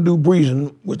we're going to do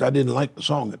Breezin', which I didn't like the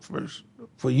song at first,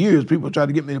 for years people tried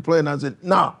to get me to play it, and I said,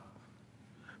 nah,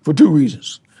 for two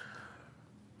reasons.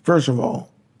 First of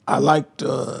all, I liked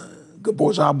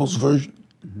Gabor Szabo's version.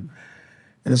 Mm-hmm.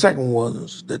 And the second one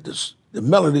was that the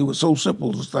melody was so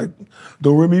simple. It's like,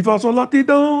 do, re, mi, fa, sol, la, ti,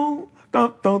 do, da,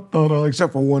 da, da, da,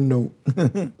 except for one note.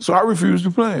 So I refused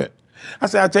to play it. I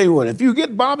said, I tell you what, if you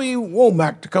get Bobby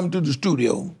Womack to come to the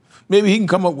studio, maybe he can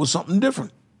come up with something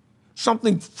different,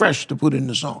 something fresh to put in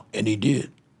the song. And he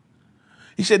did.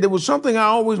 He said, there was something I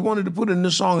always wanted to put in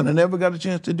this song and I never got a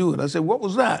chance to do it. I said, what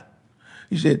was that?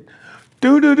 He said,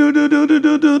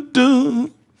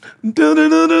 do-do-do-do-do-do-do-do.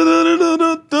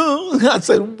 I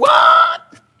said,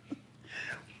 what?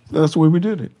 That's the way we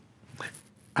did it.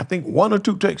 I think 1 or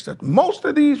 2 takes. Most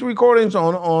of these recordings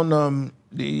on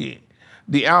the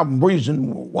album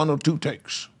Breezin' were 1 or 2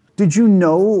 takes. Did you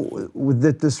know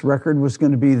that this record was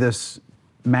going to be this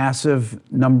massive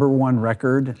 #1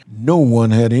 record? No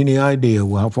one had any idea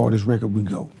how far this record would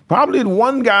go. Probably the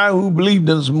one guy who believed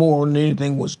in us more than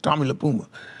anything was Tommy LaPuma.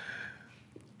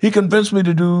 He convinced me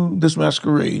to do this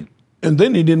Masquerade, and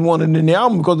then he didn't want it in the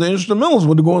album because the instrumentals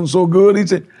were going so good. He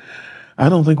said, I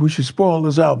don't think we should spoil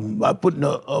this album by putting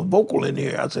a vocal in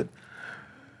here. I said,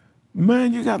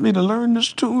 man, you got me to learn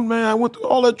this tune, man. I went through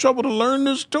all that trouble to learn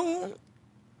this tune.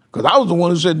 Because I was the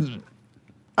one who said,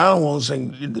 I don't want to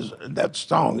sing that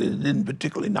song. It didn't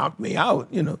particularly knock me out,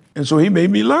 you know. And so he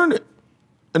made me learn it.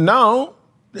 And now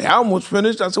the album was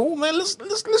finished. I said, oh, man, let's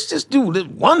just do this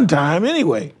one time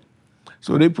anyway.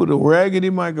 So they put a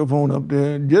raggedy microphone up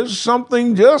there, just so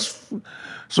he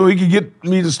could get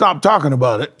me to stop talking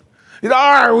about it. He said,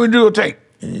 all right, we'll do a take.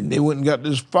 And they went and got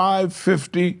this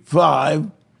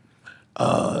 555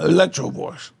 electro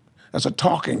voice. That's a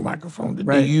talking microphone that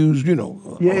they used, you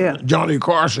know, on a Johnny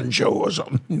Carson show or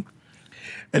something.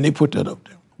 And they put that up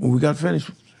there. When we got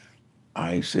finished,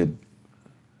 I said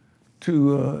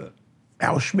to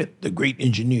Al Schmidt, the great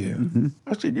engineer,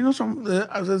 I said, you know something?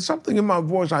 I said, something in my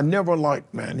voice I never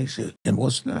liked, man. He said, and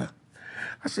what's that?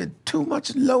 I said, too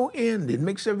much low end. It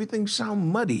makes everything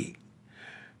sound muddy.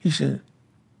 He said,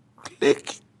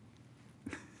 click.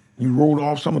 He rolled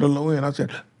off some of the low end. I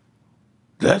said,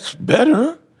 that's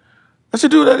better. I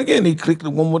said, do that again. He clicked it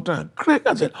one more time. Click.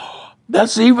 I said, oh,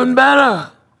 that's even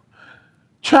better.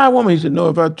 Try one more. He said, no,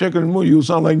 if I check it more, you'll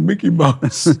sound like Mickey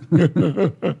Mouse.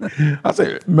 I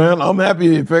said, man, I'm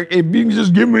happy. If you can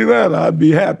just give me that, I'd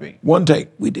be happy. One take,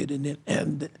 we did it.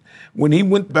 And when he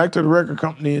went back to the record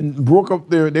company and broke up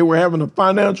there, they were having a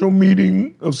financial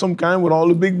meeting of some kind with all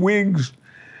the big wigs.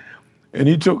 And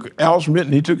he took Al Schmidt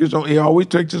and he took his own, he always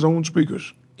takes his own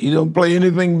speakers. He don't play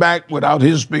anything back without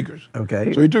his speakers.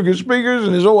 Okay. So he took his speakers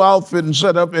and his whole outfit and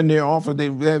set up in their office. They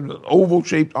had an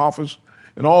oval-shaped office.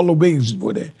 And all the bigs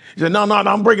were there. He said, no,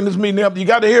 I'm breaking this meeting up. You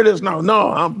got to hear this now.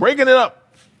 No, I'm breaking it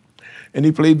up. And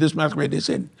he played this Masquerade. They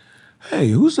said, hey,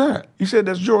 who's that? He said,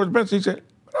 that's George Benson. He said,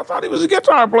 I thought he was a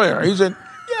guitar player. He said,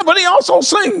 yeah, but he also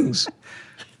sings.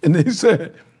 And they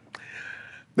said,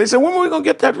 when are we going to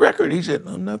get that record? He said,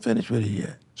 I'm not finished with it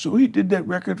yet. So he did that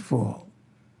record for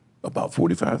about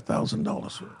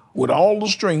 $45,000 with all the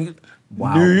strings.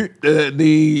 Wow.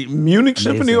 The Munich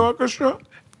Symphony Orchestra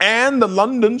and the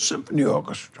London Symphony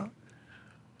Orchestra,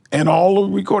 and all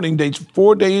the recording dates,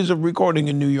 4 days of recording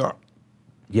in New York.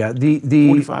 Yeah, the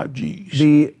 45 Gs.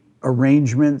 The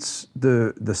arrangements,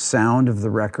 the sound of the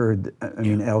record. I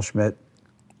mean, Al Schmidt,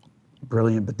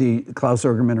 brilliant. But the Klaus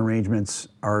Ogerman arrangements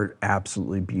are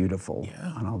absolutely beautiful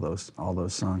on all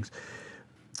those songs.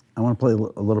 I want to play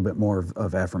a little bit more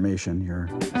of Affirmation here.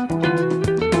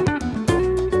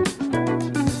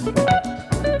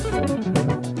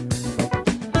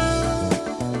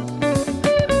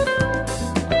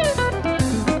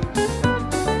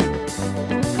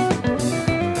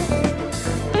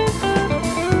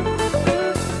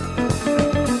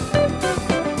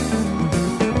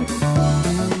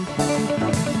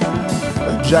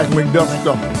 Jack McDuff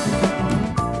stuff.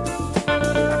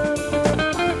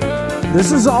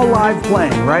 This is all live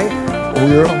playing, right? Oh,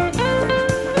 yeah.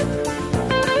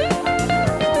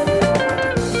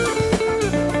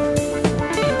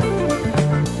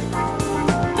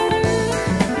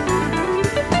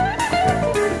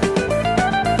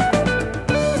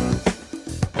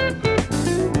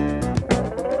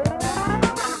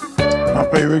 My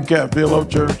favorite cat, Phil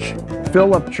Upchurch. Phil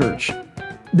Upchurch.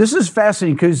 This is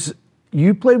fascinating because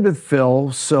you played with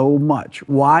Phil so much.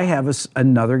 Why have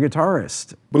another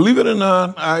guitarist? Believe it or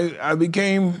not, I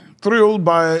became thrilled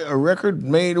by a record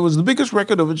made. It was the biggest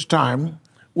record of its time.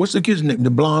 What's the kid's name? The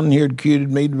blonde-haired kid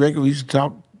made the record. He used to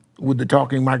talk with the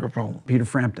talking microphone. Peter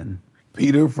Frampton.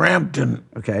 Peter Frampton.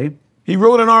 Okay. He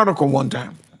wrote an article one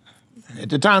time. At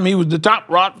the time, he was the top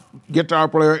rock guitar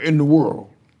player in the world.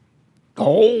 The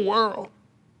whole world.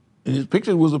 And his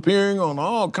picture was appearing on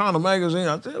all kind of magazines.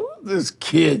 I said, what's this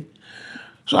kid?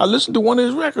 So I listened to one of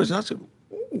his records, and I said,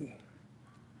 ooh,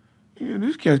 yeah,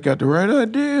 this cat's got the right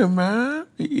idea, man.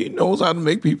 He knows how to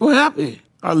make people happy.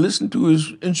 I listened to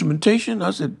his instrumentation.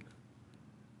 I said,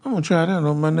 I'm gonna try that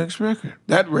on my next record.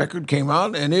 That record came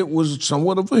out and it was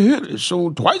somewhat of a hit. It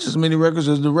sold twice as many records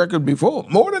as the record before,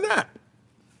 more than that.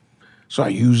 So I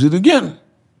used it again.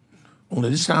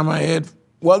 Only this time I had,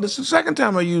 well, this is the second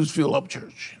time I used Phil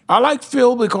Upchurch. I like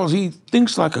Phil because he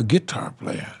thinks like a guitar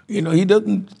player. You know, he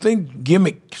doesn't think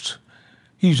gimmicks.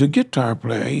 He's a guitar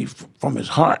player from his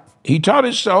heart. He taught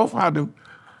himself how to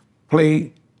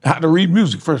read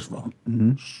music, first of all.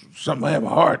 Something I have a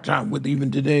hard time with even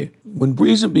today. When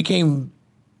Benson became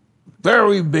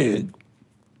very big,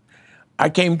 I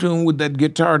came to him with that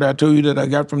guitar that I told you that I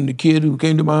got from the kid who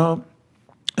came to my house,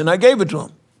 and I gave it to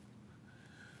him.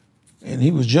 And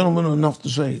he was gentleman enough to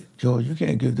say, George, you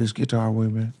can't give this guitar away,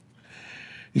 man.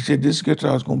 He said, this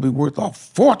guitar is going to be worth a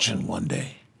fortune one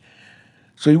day.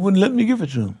 So he wouldn't let me give it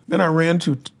to him. Then I ran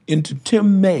into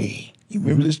Tim May. You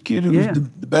remember this kid who was the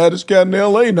baddest guy in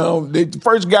L.A. now? The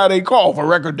first guy they call for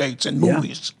record dates and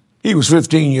movies. He was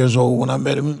 15 years old when I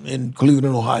met him in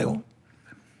Cleveland, Ohio.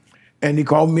 And he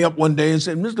called me up one day and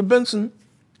said, Mr. Benson,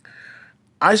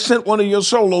 I sent one of your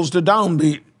solos to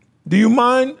Downbeat. Do you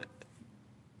mind?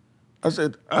 I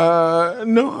said,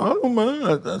 no, I don't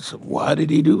mind. I said, why did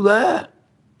he do that?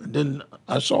 And then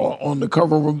I saw on the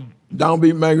cover of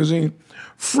Downbeat magazine,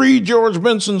 free George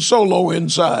Benson solo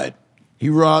inside. He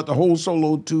wrote the whole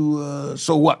solo to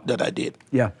So What that I did.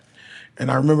 Yeah. And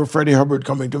I remember Freddie Hubbard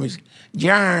coming to me and saying,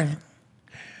 John,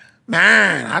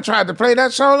 man, I tried to play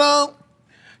that solo.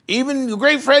 Even the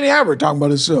great Freddie Hubbard, talking about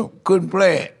himself, couldn't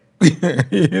play it.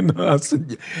 You know, I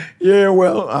said, yeah,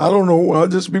 well, I don't know. I'll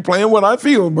just be playing what I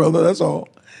feel, brother, that's all.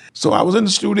 So I was in the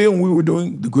studio and we were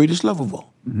doing The Greatest Love of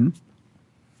All.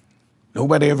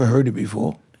 Nobody ever heard it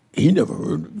before. He never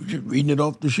heard it, just reading it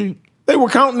off the sheet. They were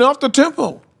counting off the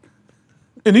tempo.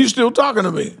 And he's still talking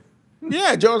to me.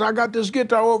 Yeah, George, I got this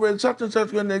guitar over at such and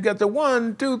such, and they got the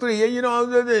 1, 2, 3, you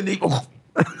know, and he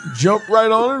jumped right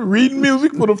on it, reading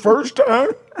music for the first time.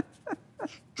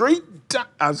 Straight down.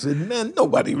 I said, man,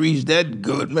 nobody reads that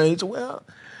good, man. He said, well,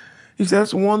 he said,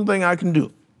 that's the one thing I can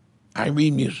do. I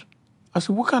read music. I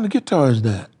said, what kind of guitar is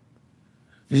that?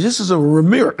 He said, this is a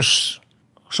Ramirez.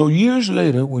 So years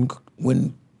later,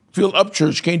 when Phil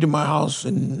Upchurch came to my house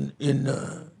in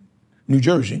New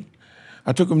Jersey,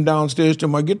 I took him downstairs to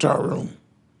my guitar room.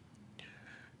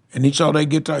 And he saw that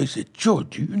guitar. He said,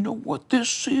 George, do you know what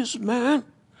this is, man?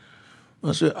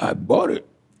 I said, I bought it.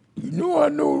 You know I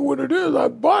know what it is. I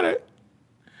bought it.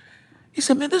 He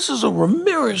said, man, this is a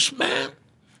Ramirez, man.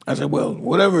 I said, well,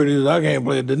 whatever it is, I can't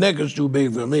play it. The neck is too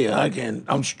big for me.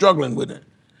 I'm struggling with it.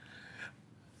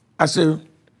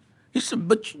 He said,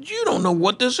 but you don't know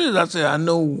what this is. I said, I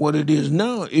know what it is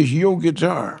now. It's your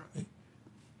guitar.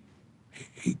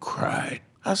 He cried.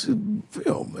 I said,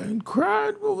 Phil, man,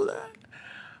 cried over that?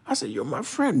 I said, you're my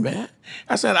friend, man.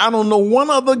 I said, I don't know one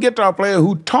other guitar player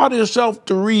who taught himself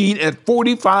to read at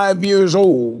 45 years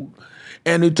old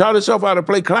and who taught himself how to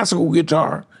play classical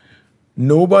guitar.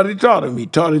 Nobody taught him. He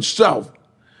taught himself.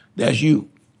 That's you.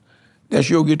 That's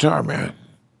your guitar, man.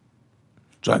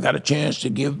 So I got a chance to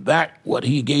give back what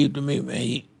he gave to me,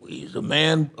 man. He's a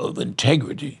man of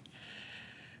integrity.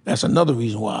 That's another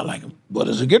reason why I like him. But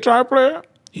as a guitar player,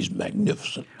 he's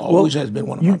magnificent. Always has been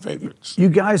one of my favorites. You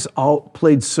guys all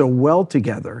played so well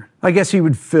together. I guess he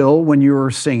would fill when you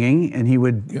were singing and he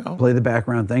would play the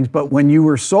background things. But when you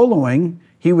were soloing,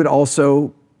 he would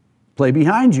also play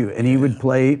behind you and he would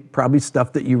play probably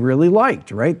stuff that you really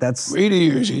liked, right? That's great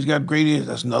ears. He's got great ears.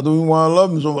 That's another reason why I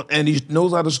love him so much. And he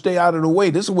knows how to stay out of the way.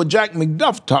 This is what Jack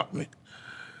McDuff taught me.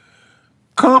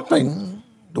 Comping,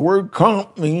 the word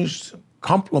comp means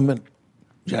compliment,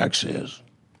 Jack says.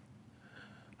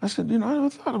 I said, you know, I never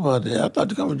thought about that. I thought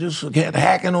the company just had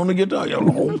hacking on the guitar. You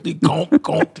know, He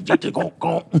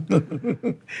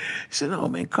said, no,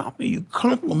 man, you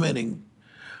complimenting.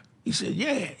 He said,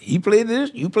 yeah, he played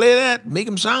this, you play that, make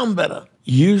him sound better.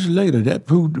 Years later, that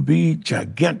proved to be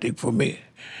gigantic for me.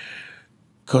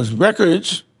 Because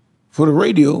records for the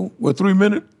radio were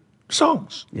 3-minute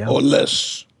songs or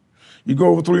less. You go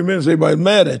over 3 minutes, everybody's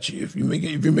mad at you if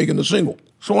you're making a single.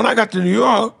 So when I got to New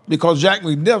York, because Jack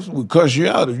McDuff would cuss you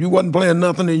out. If you wasn't playing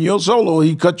nothing in your solo,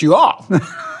 he'd cut you off.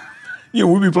 You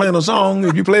know, we'd be playing a song.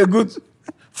 If you play a good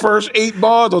first 8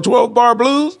 bars or 12-bar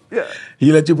blues,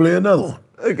 he'd let you play another one.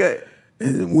 okay.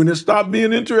 And when it stopped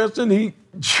being interesting, he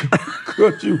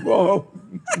cut you off.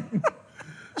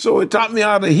 So it taught me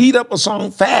how to heat up a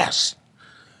song fast.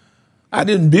 I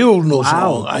didn't build no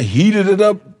song. I heated it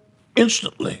up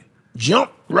instantly.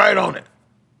 Jumped right on it.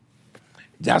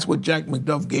 That's what Jack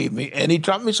McDuff gave me. And he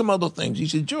taught me some other things. He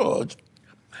said, George,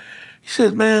 he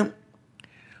said, man,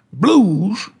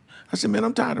 blues. I said, man,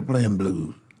 I'm tired of playing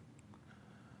blues.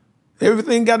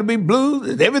 Everything got to be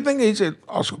blues. Everything. He said,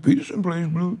 Oscar Peterson plays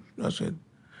blues. I said,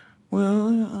 well,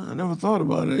 I never thought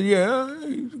about it. Yeah,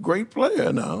 he's a great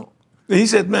player now. He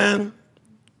said, man,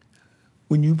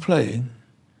 when you play,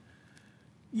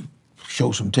 you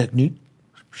show some technique,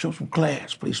 show some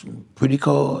class, play some pretty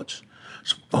chords,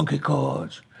 some funky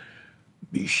chords.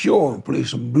 Be sure and play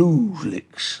some blues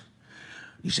licks.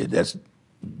 He said, that's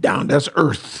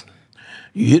earth.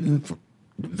 You're hitting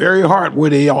the very heart where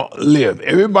they all live.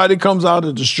 Everybody comes out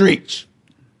of the streets.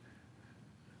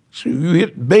 So you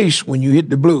hit bass when you hit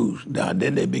the blues. Now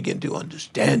then they begin to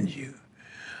understand you.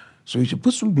 So he said,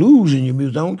 put some blues in your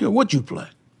music. I don't care what you play.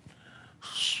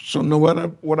 So know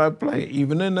what I play.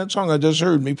 Even in that song I just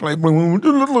heard me play. You know,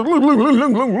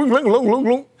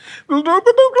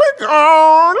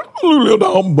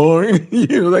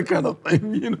 that kind of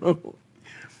thing, you know.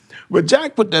 But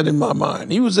Jack put that in my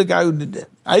mind. He was the guy who did that.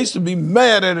 I used to be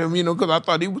mad at him, you know, because I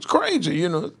thought he was crazy, you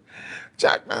know.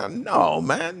 Jack, man, no,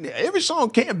 man, every song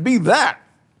can't be that.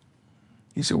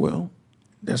 He said, well,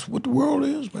 that's what the world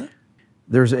is, man.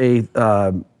 There's a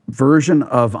version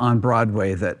of On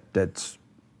Broadway that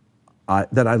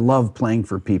I love playing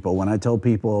for people. When I tell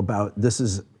people about this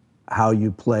is how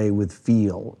you play with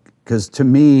feel, because to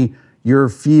me, your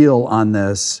feel on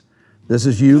this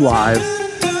is you live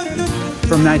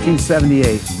from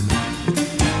 1978.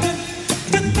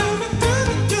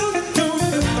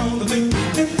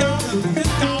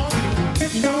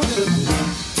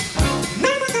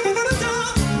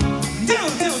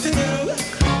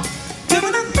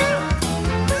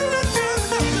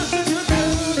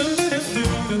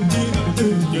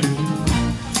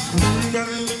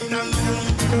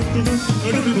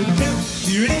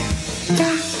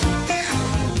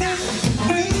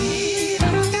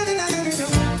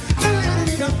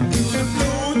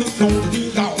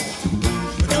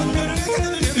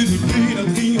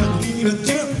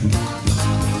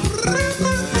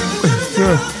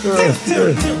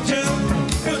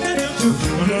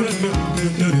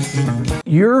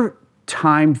 Your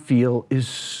time feel is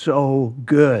so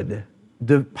good.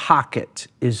 The pocket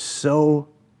is so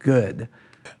good.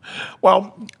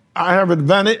 Well, I have an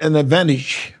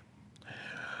advantage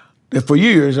that for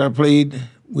years I played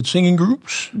with singing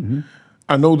groups. Mm-hmm.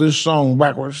 I know this song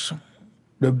backwards,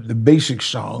 the basic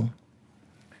song.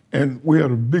 And we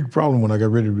had a big problem when I got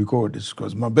ready to record this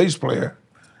because my bass player,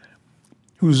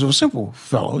 who's a simple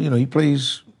fellow, you know, he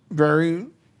plays very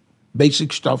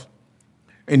basic stuff,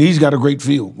 and he's got a great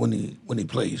feel when he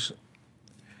plays.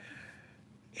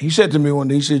 He said to me one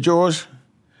day, he said, George,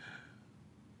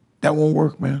 that won't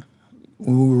work, man,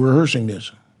 when we were rehearsing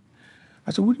this.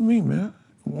 I said, what do you mean, man?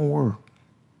 It won't work.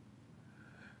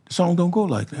 The song don't go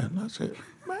like that. And I said,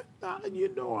 man,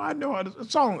 you know, I know how the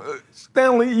song,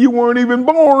 Stanley, you weren't even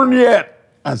born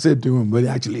yet. I said to him, but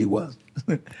actually he was.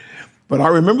 But I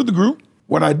remember the group.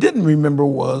 What I didn't remember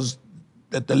was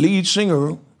that the lead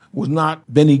singer was not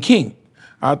Benny King.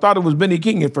 I thought it was Benny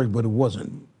King at first, but it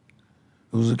wasn't.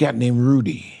 It was a cat named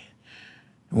Rudy,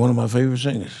 one of my favorite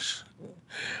singers.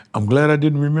 I'm glad I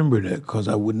didn't remember that because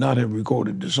I would not have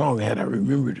recorded the song had I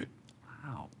remembered it.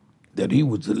 Wow. That he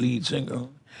was the lead singer.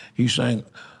 He sang,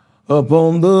 Up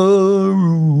on the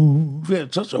Roof. He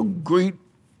had such a great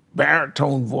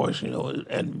baritone voice, you know,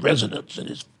 and resonance in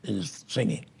his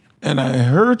singing. And I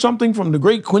heard something from the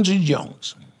great Quincy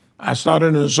Jones. I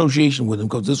started an association with him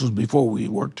because this was before we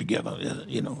worked together,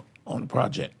 you know, on the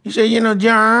project. He said, you know,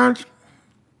 George,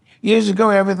 years ago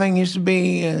everything used to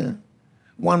be a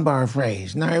one-bar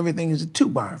phrase. Now everything is a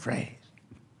two-bar phrase.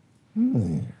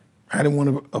 I didn't want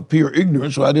to appear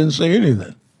ignorant, so I didn't say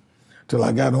anything. Till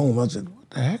I got home, I said, what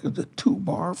the heck is a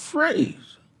two-bar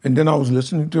phrase? And then I was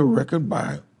listening to a record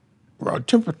by Rod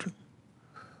Temperton.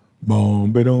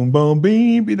 Boom, ba-dum, boom,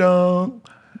 bee-be-dum.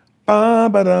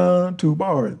 Ba-ba-da, 2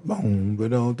 bars. Boom,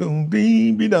 ba-dum, boom,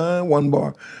 bee-be-dum, 1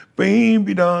 bar.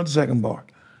 Bee-be-dum, 2nd bar.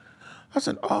 I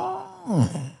said,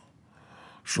 oh.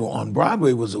 So on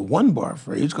Broadway it was a 1-bar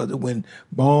phrase because it went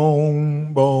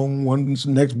boom, boom. One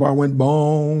next bar went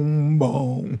boom,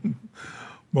 boom.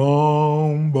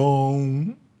 Boom,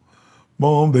 boom.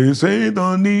 Boom, they say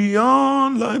the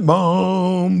neon light,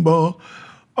 boom, boom.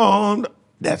 On.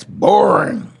 That's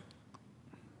boring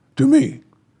to me.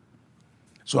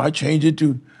 So I changed it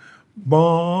to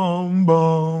boom,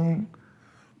 boom,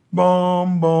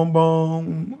 boom, boom,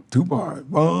 boom, 2 bars,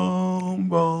 boom,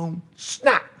 boom,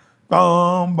 snap,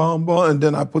 boom, boom, boom, and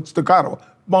then I put staccato,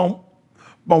 boom,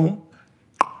 boom,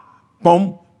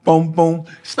 boom, boom, boom,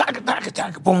 stack,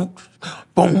 boom,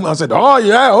 boom. I said, oh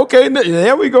yeah, okay,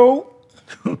 there we go.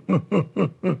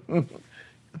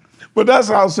 But that's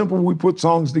how simple we put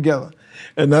songs together.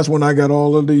 And that's when I got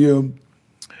all of the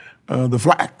the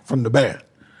flack from the band.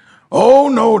 Oh,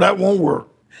 no, that won't work.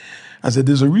 I said,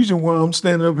 there's a reason why I'm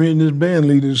standing up here in this band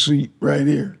leader's seat right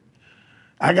here.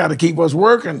 I got to keep us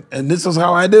working, and this is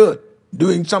how I do it,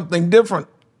 doing something different.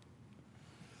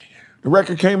 The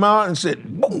record came out and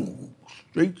said, boom,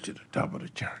 straight to the top of the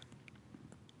chart.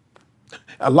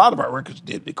 A lot of our records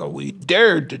did because we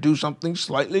dared to do something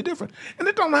slightly different. And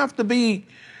it don't have to be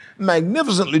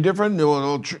magnificently different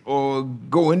or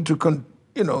go into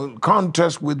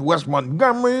contest with Wes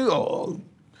Montgomery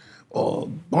or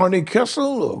Barney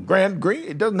Kessel or Grant Green.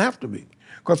 It doesn't have to be.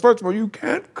 Because first of all, you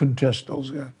can't contest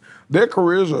those guys. Their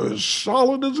careers are as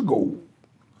solid as gold.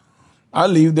 I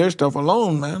leave their stuff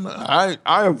alone, man. I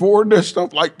avoid their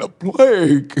stuff like the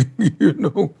plague,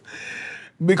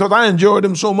 because I enjoy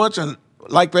them so much and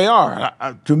like they are.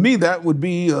 To me, that would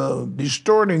be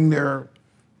distorting their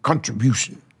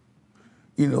contribution,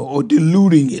 or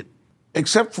diluting it,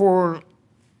 except for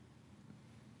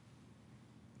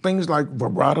things like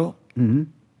vibrato,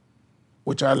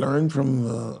 which I learned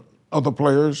from other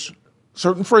players,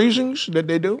 certain phrasings that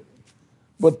they do.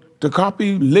 But to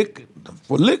copy lick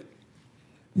for lick,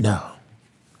 no.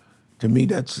 To me,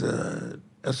 that's an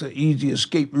easy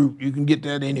escape route. You can get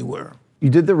that anywhere. You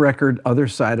did the record Other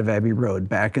Side of Abbey Road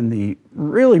back in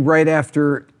really right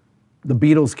after the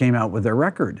Beatles came out with their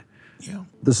record. Yeah.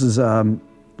 This is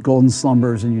Golden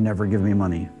Slumbers and You Never Give Me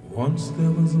Money. Once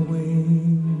there was a way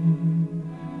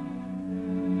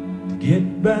to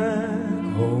get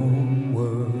back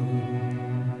homeward.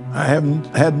 I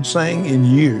hadn't sang in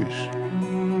years.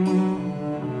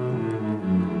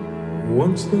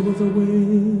 Once there was a way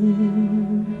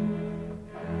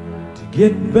to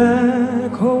get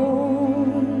back home.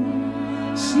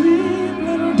 Sleep,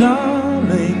 little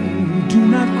darling, do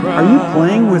not cry.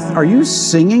 Are you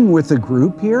singing with the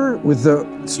group here, with the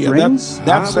strings? Yeah,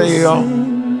 that's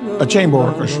a chamber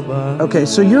orchestra. Okay,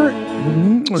 so you're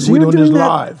we're doing this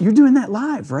live. You're doing that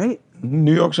live, right?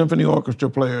 New York Symphony Orchestra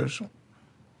players.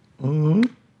 That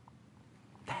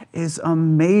is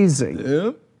amazing.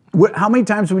 Yeah. How many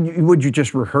times would you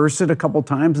just rehearse it a couple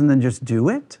times and then just do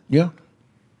it? Yeah.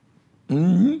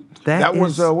 That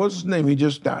was, is, what's his name? He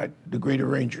just died, the great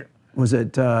arranger. Was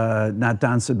it not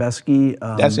Don Sebesky?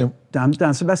 That's him. Don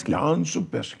Sebesky. Don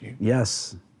Sebesky.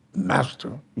 Yes.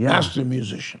 Master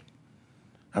musician.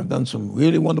 I've done some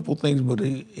really wonderful things, but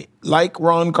like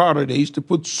Ron Carter, they used to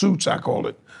put suits, I call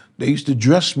it. They used to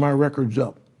dress my records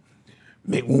up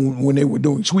when they were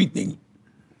doing sweetening.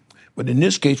 But in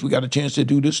this case, we got a chance to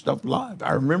do this stuff live.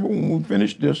 I remember when we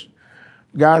finished this,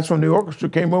 guys from the orchestra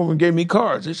came over and gave me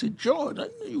cards. They said, George, I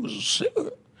knew you was a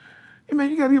singer. Hey, man,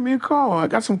 you got to give me a call. I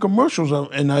got some commercials,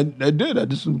 and I did. I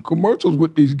did some commercials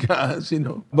with these guys,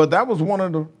 But that was one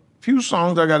of the few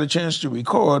songs I got a chance to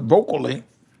record vocally,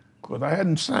 because I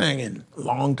hadn't sang in a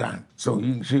long time. So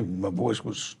you can see my voice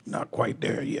was not quite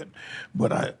there yet.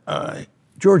 But I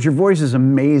George, your voice is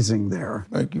amazing there.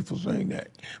 Thank you for saying that.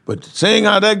 But saying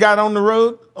how that got on the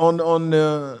road,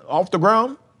 off the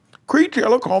ground, Creed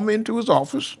Taylor called me into his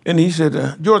office, and he said,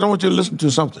 George, I want you to listen to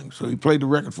something. So he played the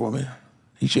record for me.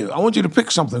 He said, I want you to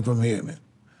pick something from here, man,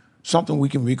 something we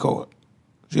can record.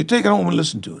 So you take it home and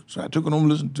listen to it. So I took it home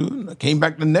and listened to it, and I came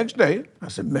back the next day. I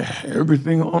said, man,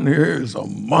 everything on here is a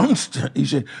monster. He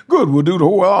said, good, we'll do the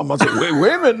whole album. I said,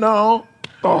 wait a minute now.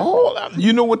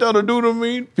 You know what that'll do to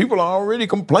me? People are already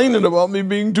complaining about me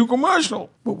being too commercial.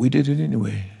 But we did it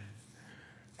anyway.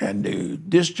 And the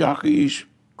disc jockeys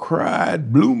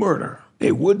cried blue murder.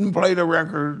 They wouldn't play the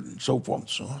record and so forth and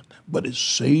so on. But it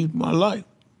saved my life.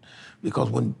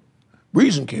 Because when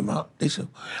Reason came out, they said,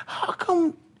 how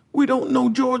come we don't know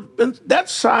George Benson? That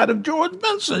side of George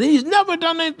Benson. He's never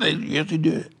done anything. Yes, he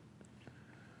did.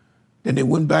 Then they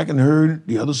went back and heard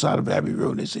the other side of Abbey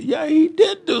Road. They said, yeah, he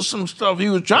did do some stuff. He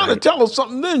was trying to tell us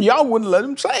something then. Y'all wouldn't let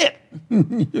him say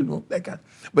it. That kind.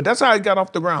 But that's how it got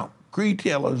off the ground. Creed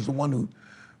Taylor is the one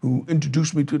who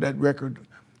introduced me to that record.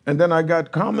 And then I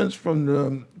got comments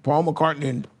from Paul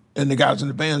McCartney and the guys in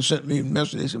the band sent me a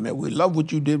message. They said, man, we love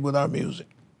what you did with our music.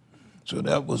 So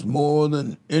that was more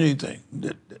than anything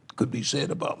that could be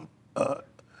said about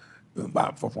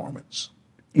performance.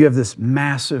 You have this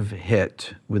massive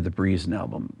hit with the Breezin'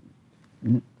 album.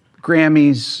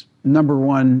 Grammys,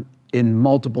 #1 in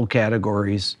multiple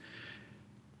categories.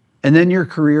 And then your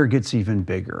career gets even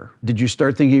bigger. Did you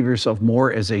start thinking of yourself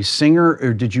more as a singer,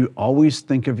 or did you always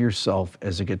think of yourself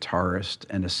as a guitarist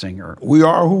and a singer? We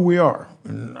are who we are.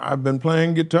 And I've been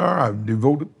playing guitar. I've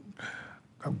devoted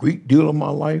a great deal of my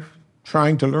life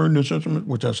trying to learn this instrument,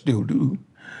 which I still do.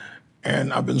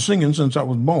 And I've been singing since I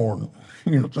was born,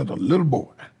 since a little boy.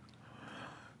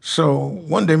 So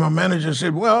one day my manager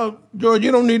said, well, George,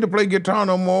 you don't need to play guitar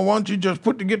no more. Why don't you just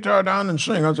put the guitar down and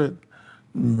sing? I said,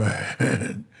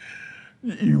 man,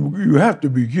 you have to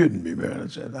be kidding me, man. I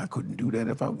said, I couldn't do that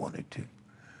if I wanted to.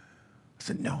 I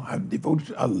said, no,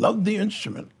 I love the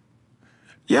instrument.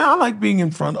 Yeah, I like being in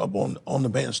front up on the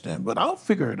bandstand, but I'll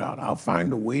figure it out. I'll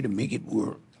find a way to make it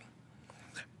work.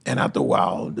 And after a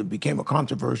while, it became a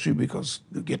controversy because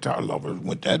the guitar lovers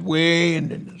went that way, and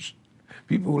then there's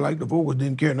people who liked the vocals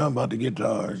didn't care nothing about the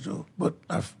guitar. So, but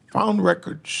I found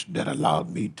records that allowed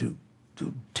me to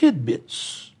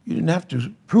tidbits. You didn't have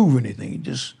to prove anything. You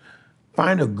just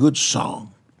find a good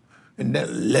song and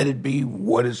then let it be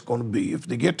what it's going to be. If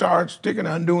the guitar's sticking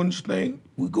out and doing this thing,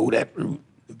 we go that route.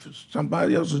 If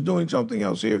somebody else is doing something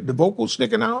else here, the vocal's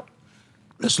sticking out,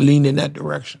 let's lean in that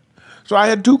direction. So I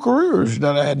had two careers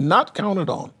that I had not counted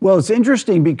on. Well, it's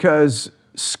interesting because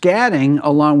scatting,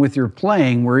 along with your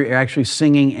playing, where you're actually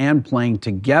singing and playing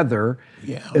together,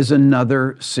 is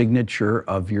another signature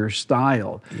of your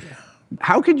style. Yeah.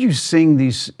 How could you sing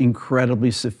these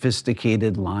incredibly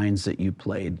sophisticated lines that you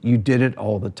played? You did it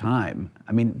all the time.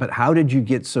 I mean, but how did you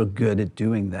get so good at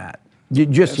doing that? Did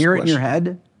you just hear it in your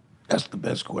head? That's the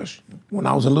best question. When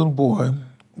I was a little boy,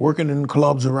 working in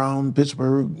clubs around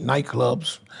Pittsburgh,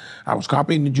 nightclubs, I was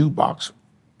copying the jukebox.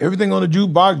 Everything on the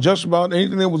jukebox, just about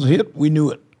anything that was a hit, we knew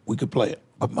it. We could play it.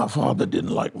 But my father didn't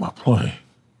like my playing.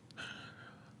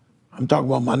 I'm talking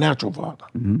about my natural father.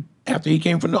 Mm-hmm. After he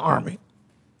came from the Army,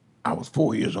 I was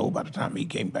 4 years old by the time he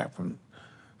came back from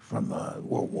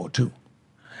World War II.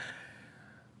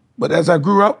 But as I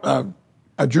grew up,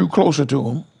 I drew closer to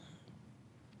him.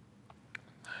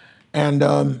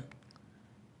 And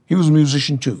he was a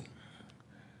musician too.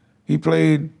 He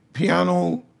played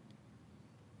piano,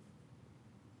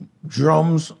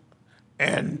 drums,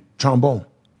 and trombone.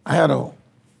 I had a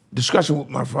discussion with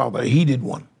my father, a heated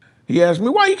one. He asked me,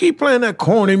 why you keep playing that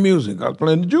corny music? I was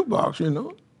playing the jukebox, you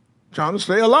know, trying to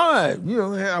stay alive. You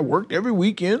know, I worked every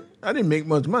weekend. I didn't make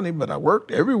much money, but I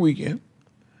worked every weekend.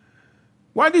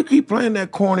 Why do you keep playing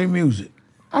that corny music?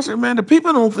 I said, man, the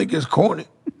people don't think it's corny.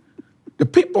 The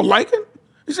people like it.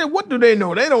 He said, what do they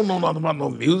know? They don't know nothing about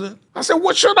no music. I said,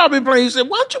 what should I be playing? He said,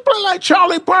 why don't you play like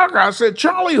Charlie Parker? I said,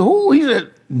 Charlie who? He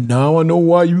said, now I know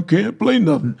why you can't play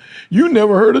nothing. You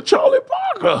never heard of Charlie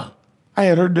Parker. I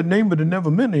had heard the name, but it never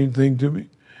meant anything to me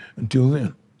until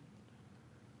then.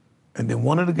 And then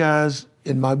one of the guys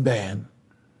in my band,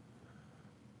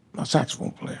 my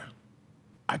saxophone player,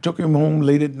 I took him home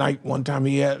late at night one time.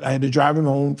 I had to drive him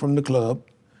home from the club.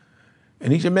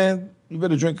 And he said, man, you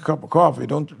better drink a cup of coffee.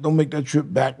 Don't make that trip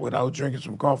back without drinking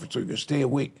some coffee so you can stay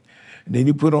awake. And then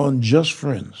he put on Just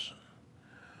Friends.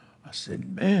 I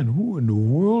said, man, who in the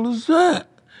world is that?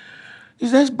 He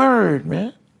said, that's Bird,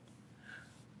 man.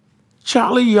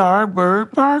 Charlie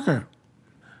Yardbird Parker.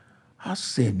 I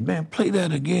said, man, play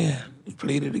that again. He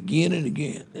played it again and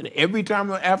again. And every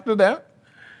time after that,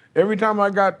 every time I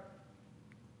got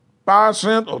 5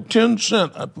 cents or 10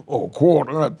 cents or a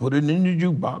quarter, I'd put it in the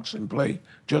jukebox and play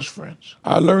Just Friends.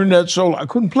 I learned that solo. I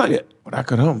couldn't play it, but I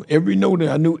could hum every note.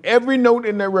 I knew every note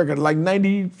in that record, like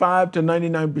 95 to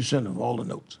 99% of all the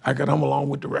notes. I could hum along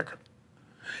with the record.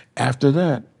 After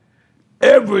that,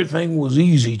 everything was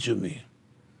easy to me.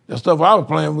 The stuff I was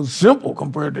playing was simple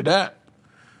compared to that.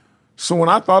 So when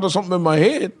I thought of something in my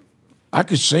head, I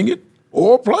could sing it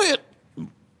or play it.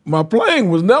 My playing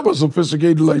was never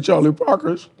sophisticated like Charlie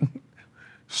Parker's.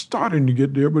 Starting to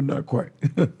get there, but not quite.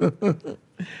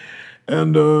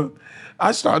 And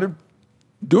I started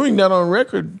doing that on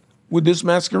record with this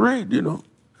Masquerade, you know,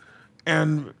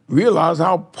 and realized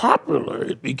how popular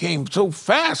it became so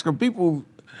fast. Because people,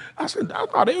 I said, I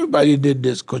thought everybody did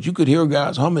this because you could hear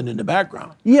guys humming in the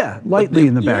background. Yeah, lightly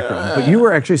in the background. But you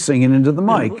were actually singing into the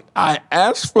mic. I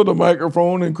asked for the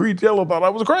microphone, and Creed Taylor thought I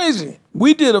was crazy.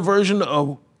 We did a version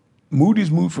of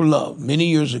Moody's Mood for Love many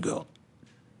years ago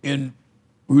in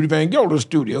Rudy Van Gelder's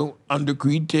studio under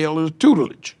Creed Taylor's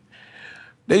tutelage.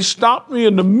 They stopped me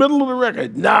in the middle of the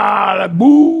record. Nah, that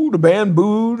booed, the band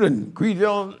booed, and Creed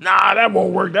Taylor, nah, that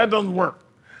won't work, that doesn't work.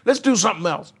 Let's do something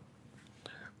else.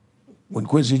 When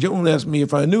Quincy Jones asked me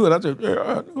if I knew it, I said, yeah,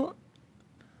 I know it.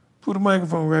 Put a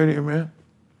microphone right here, man,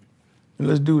 and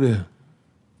let's do this.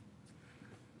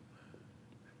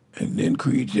 And then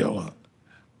Creed Taylor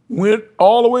went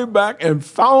all the way back and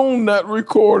found that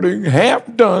recording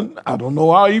half done. I don't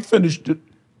know how he finished it,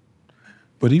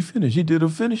 but he finished. He did a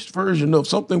finished version of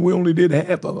something we only did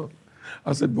half of.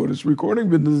 I said, boy, this recording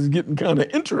business is getting kind of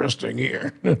interesting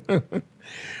here.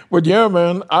 But yeah,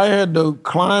 man, I had to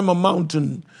climb a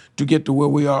mountain to get to where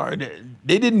we are.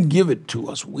 They didn't give it to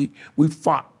us. We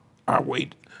fought our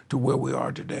way to where we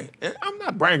are today. And I'm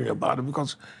not bragging about it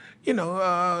because, you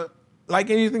know, like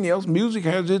anything else, music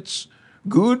has its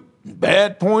good,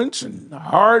 bad points and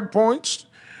hard points.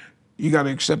 You got to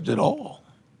accept it all.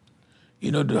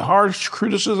 You know, the harsh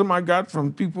criticism I got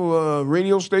from people,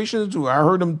 radio stations, who I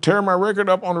heard them tear my record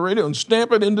up on the radio and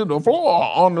stamp it into the floor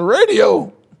on the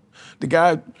radio. The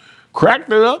guy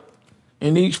cracked it up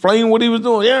and he explained what he was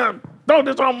doing. Yeah, throw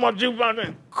this on my jukebox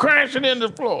and crash it into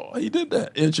the floor. He did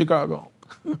that in Chicago.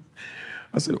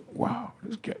 I said, wow,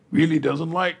 this guy really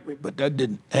doesn't like me. But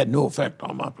that had no effect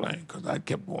on my playing because I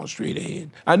kept going straight ahead.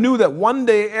 I knew that one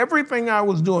day everything I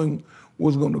was doing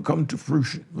was going to come to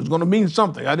fruition. It was going to mean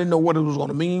something. I didn't know what it was going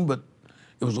to mean, but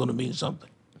it was going to mean something.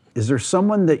 Is there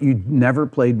someone that you never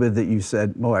played with that you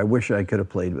said, oh, I wish I could have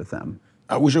played with them?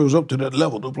 I wish I was up to that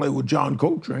level to play with John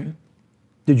Coltrane.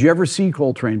 Did you ever see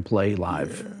Coltrane play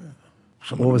live? Yeah.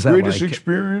 Some what of was the that greatest like?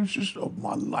 experiences of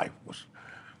my life was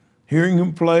hearing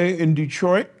him play in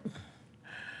Detroit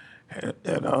at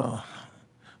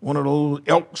one of those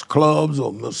Elks clubs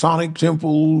or Masonic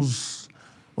temples.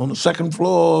 On the second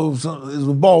floor is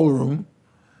a ballroom,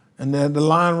 and they had the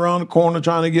line around the corner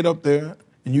trying to get up there,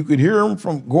 and you could hear them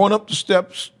from going up the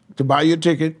steps to buy your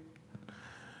ticket.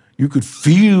 You could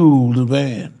feel the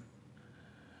band.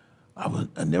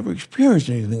 I never experienced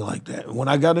anything like that. When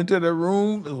I got into that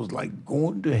room, it was like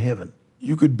going to heaven.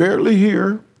 You could barely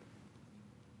hear,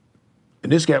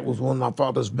 and this guy was one of my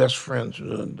father's best friends,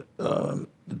 the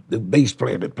bass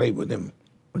player that played with him.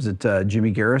 Was it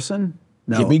Jimmy Garrison?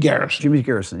 No. Jimmy Garrison. Jimmy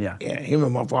Garrison, yeah. Yeah, him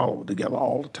and my father were together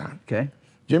all the time. Okay.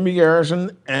 Jimmy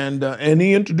Garrison, and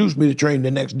he introduced me to Train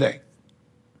the next day.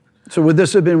 So would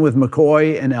this have been with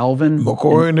McCoy and Elvin?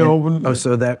 McCoy and Elvin. Oh,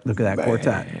 so look at that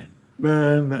quartet.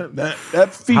 Man,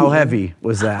 that feeling. How heavy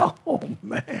was that? Oh,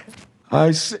 man.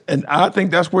 And I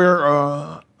think that's where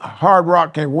hard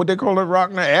rock came. What they call it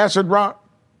rock now? Acid rock?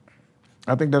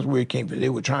 I think that's where it came from. They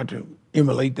were trying to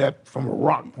emulate that from a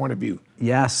rock point of view.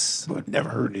 Yes. But never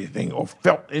heard anything or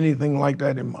felt anything like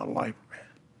that in my life, man.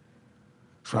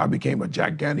 So I became a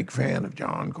gigantic fan of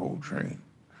John Coltrane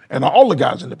and all the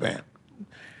guys in the band.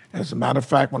 As a matter of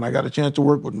fact, when I got a chance to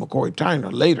work with McCoy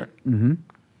Tyner later,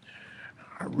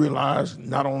 I realized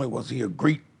not only was he a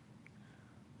great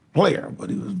player, but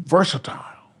he was versatile.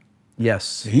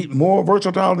 Yes. He more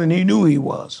versatile than he knew he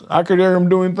was. I could hear him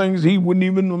doing things he wouldn't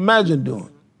even imagine doing.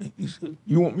 He said,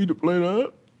 "You want me to play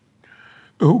that?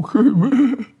 Okay,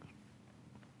 man."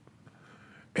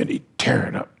 And he'd tear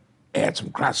it up, add some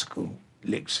classical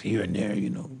licks here and there, you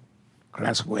know,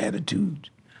 classical attitudes.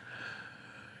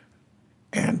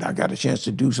 And I got a chance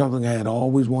to do something I had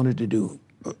always wanted to do,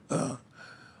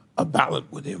 a ballad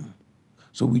with him.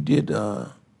 So we did,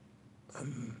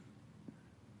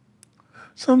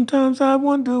 Sometimes I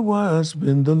Wonder Why I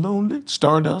Spend the Lonely,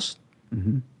 Stardust,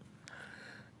 and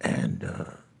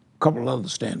a couple of other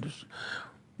standards.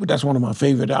 But that's one of my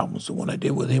favorite albums, the one I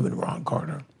did with him and Ron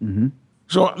Carter.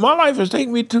 So my life has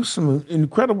taken me to some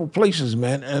incredible places,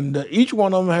 man, and each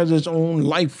one of them has its own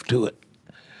life to it.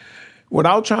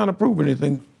 Without trying to prove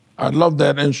anything, I love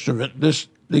that instrument.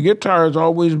 The guitar has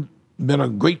always been a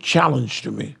great challenge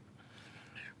to me.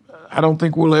 I don't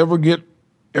think we'll ever get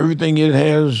everything it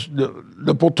has,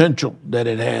 the potential that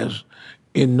it has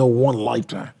in no one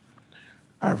lifetime.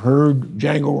 I've heard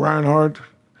Django Reinhardt.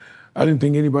 I didn't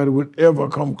think anybody would ever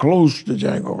come close to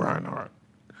Django Reinhardt.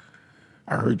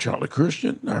 I heard Charlie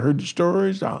Christian. I heard the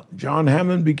stories. John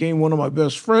Hammond became one of my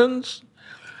best friends.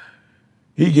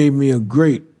 He gave me a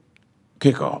great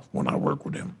kickoff when I worked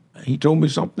with him. He told me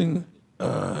something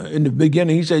in the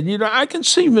beginning. He said, "You know, I can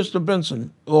see, Mr.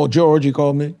 Benson," or George, he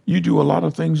called me, "you do a lot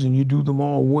of things and you do them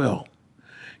all well."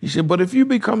 He said, "But if you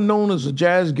become known as a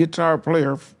jazz guitar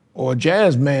player or a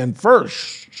jazz man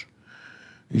first,"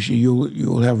 he said,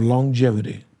 you'll have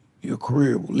longevity. Your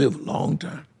career will live a long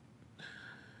time."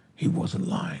 He wasn't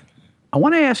lying. I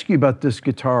want to ask you about this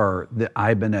guitar, the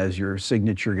Ibanez, your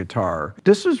signature guitar.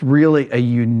 This is really a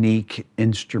unique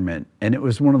instrument, and it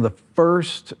was one of the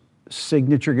first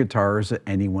signature guitars that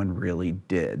anyone really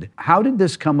did. How did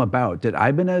this come about? Did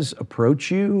Ibanez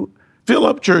approach you? Phil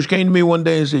Upchurch came to me one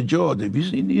day and said, "George, have you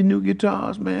seen these new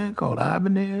guitars, man, called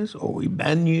Ibanez or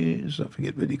Ibanez?" I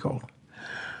forget what he called them.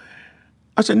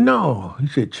 I said, "No." He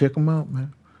said, "Check them out,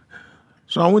 man."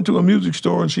 So I went to a music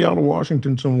store in Seattle,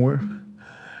 Washington somewhere,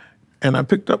 and I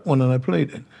picked up one and I played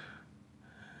it.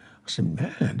 I said,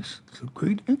 "Man, this is a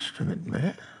great instrument,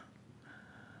 man."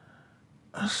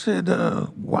 I said,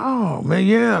 "Wow, man,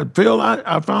 yeah, Phil,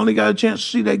 I finally got a chance to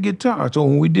see that guitar." So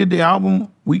when we did the album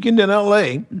Weekend in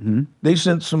L.A., they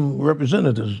sent some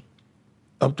representatives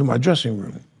up to my dressing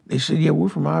room. They said, yeah, we're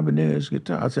from Ibanez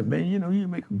Guitar. I said, man, you know, you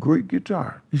make a great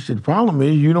guitar. He said, the problem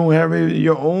is you don't have any of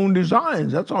your own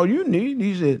designs. That's all you need.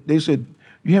 They said,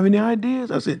 you have any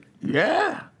ideas? I said,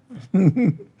 yeah.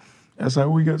 That's how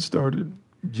we got started.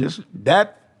 Just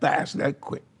that fast, that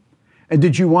quick. And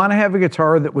did you want to have a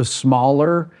guitar that was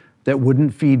smaller, that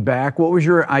wouldn't feed back? What was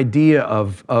your idea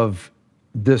of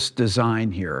this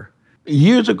design here?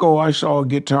 Years ago, I saw a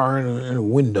guitar in a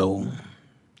window,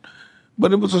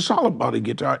 but it was a solid body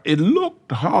guitar. It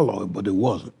looked hollow, but it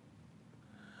wasn't.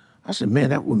 I said, man,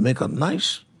 that would make a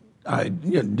nice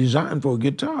design for a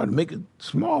guitar, to make it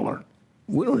smaller.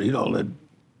 We don't need all that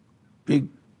big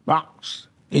box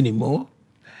anymore.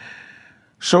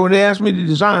 So they asked me to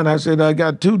design. I said, I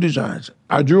got 2 designs.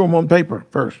 I drew them on paper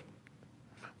first.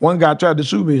 One guy tried to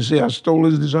sue me and say I stole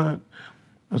his design.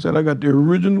 I said, I got the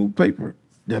original paper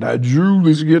that I drew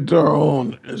this guitar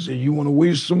on. I said, you want to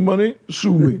waste some money?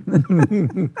 Sue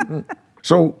me.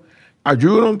 So I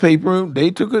drew it on paper.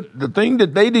 They took it. The thing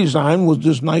that they designed was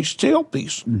this nice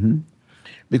tailpiece.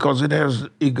 Because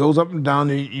it goes up and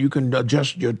down, and you can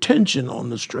adjust your tension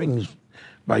on the strings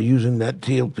by using that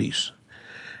tailpiece.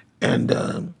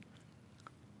 And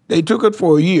they took it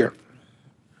for a year.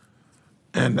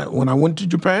 And when I went to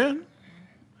Japan,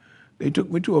 they took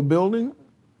me to a building.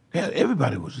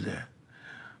 Everybody was there.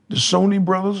 The Sony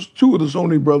brothers, 2 of the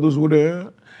Sony brothers were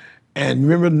there. And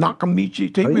remember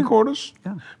Nakamichi tape recorders?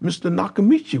 Yeah. Mr.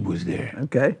 Nakamichi was there.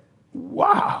 Okay.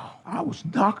 Wow, I was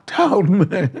knocked out,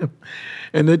 man.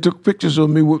 And they took pictures of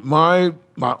me with my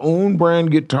own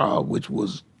brand guitar, which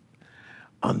was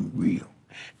unreal.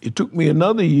 It took me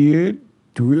another year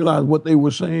to realize what they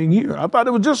were saying here. I thought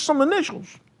it was just some initials.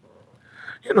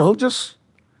 You know, just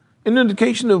an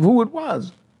indication of who it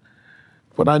was.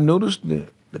 But I noticed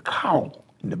the cowl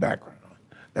in the background.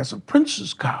 That's a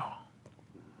prince's cowl.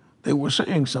 They were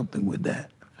saying something with that.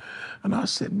 And I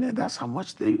said, man, that's how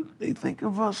much they think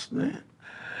of us, man.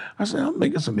 I said, I'm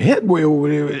making some headway over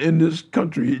there in this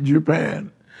country,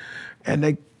 Japan. And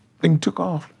that thing took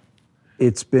off.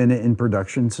 It's been in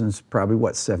production since probably,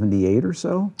 what, 78 or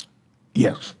so?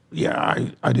 Yes. Yeah,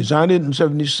 I designed it in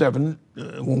 77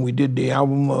 when we did the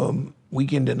album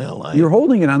Weekend in L.A. You're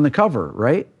holding it on the cover,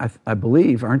 right? I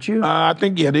believe, aren't you? I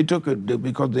think, yeah, they took it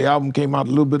because the album came out a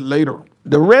little bit later.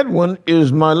 The red one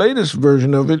is my latest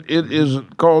version of it. It is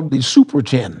called the Super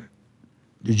 10,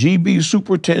 the GB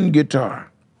Super 10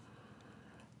 guitar.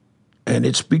 And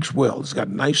it speaks well. It's got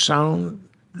a nice sound,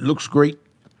 looks great.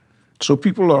 So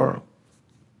people are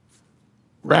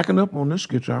racking up on this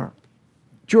guitar.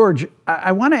 George,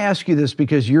 I want to ask you this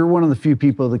because you're one of the few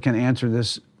people that can answer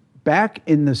this. Back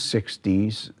in the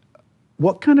 60s,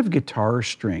 what kind of guitar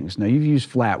strings? Now, you've used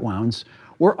flat wounds.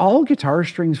 Were all guitar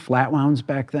strings flat wounds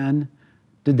back then?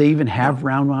 Did they even have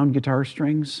round wound guitar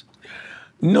strings?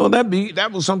 No,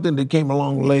 that was something that came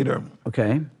along later.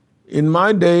 Okay. In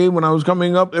my day, when I was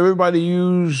coming up, everybody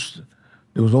used,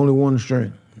 there was only one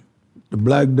string, the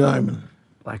Black Diamond.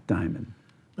 Black Diamond.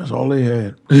 That's all they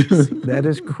had. That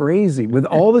is crazy. With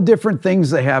all the different things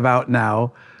they have out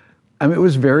now, I mean, it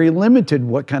was very limited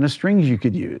what kind of strings you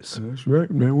could use. That's right,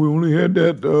 man. We only had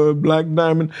that Black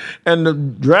Diamond. And the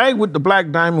drag with the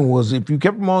Black Diamond was if you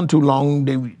kept them on too long,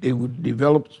 they would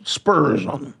develop spurs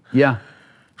on them. Yeah.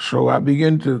 So I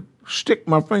began to stick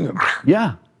my finger.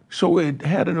 Yeah. So it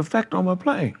had an effect on my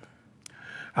playing.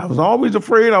 I was always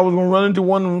afraid I was going to run into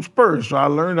one of them spurs, so I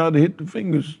learned how to hit the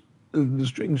fingers, the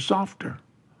strings softer.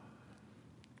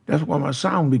 That's why my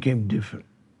sound became different,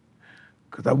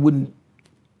 because I wouldn't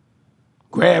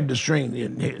grab the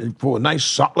string for a nice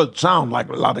solid sound like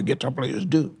a lot of guitar players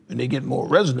do, and they get more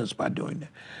resonance by doing that.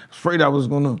 I was afraid I was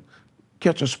going to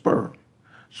catch a spur,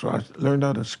 so I learned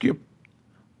how to skip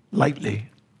lightly,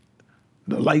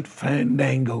 the light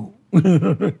fandango.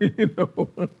 You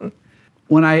know?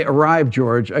 When I arrived,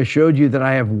 George, I showed you that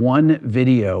I have one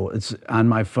video, it's on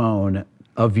my phone,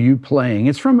 of you playing.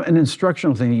 It's from an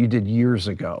instructional thing that you did years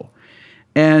ago.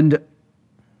 And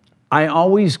I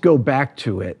always go back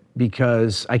to it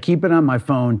because I keep it on my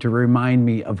phone to remind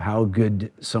me of how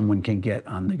good someone can get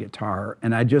on the guitar.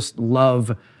 And I just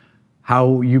love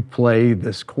how you play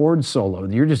this chord solo.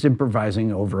 You're just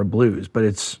improvising over a blues, but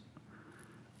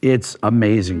it's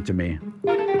amazing to me.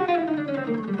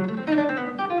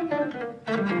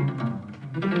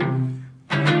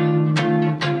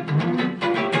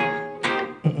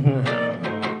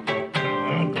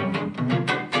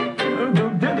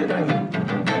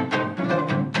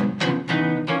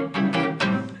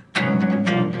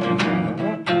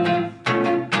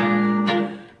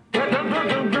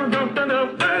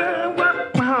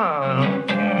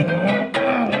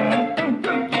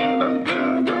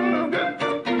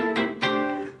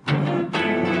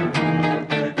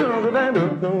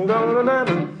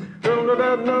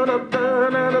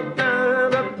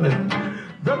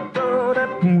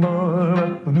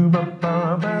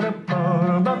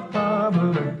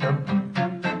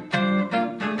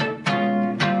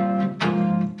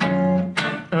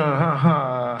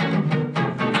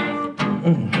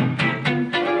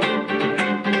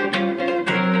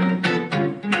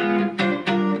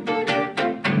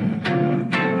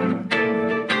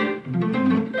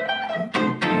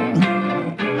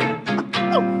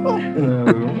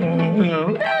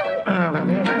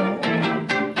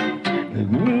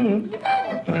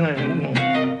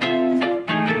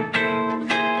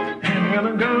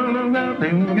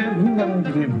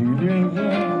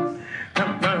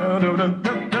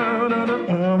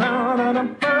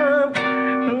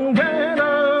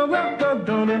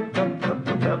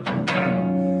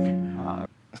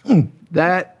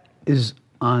 That is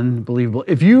unbelievable.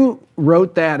 If you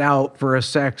wrote that out for a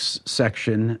sax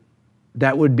section,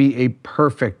 that would be a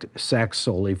perfect sax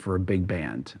solo for a big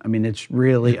band. I mean, it's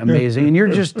really amazing. And you're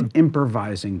just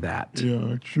improvising that.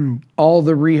 Yeah, true. All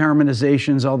the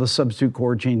reharmonizations, all the substitute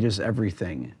chord changes,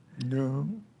 everything. Yeah.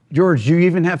 George, do you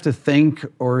even have to think,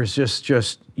 or is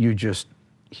just you just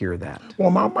hear that?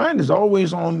 Well, my mind is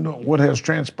always on what has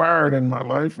transpired in my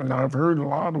life, and I've heard a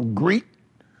lot of great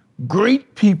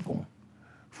people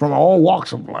from all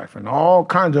walks of life and all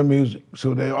kinds of music.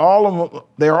 So they're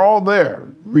all there.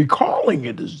 Recalling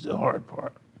it is the hard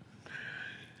part.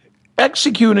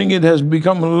 Executing it has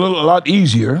become a lot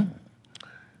easier,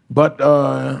 but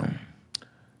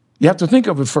you have to think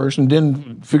of it first and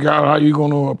then figure out how you're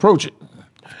going to approach it.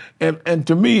 And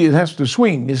to me, it has to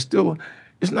swing. It's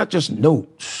not just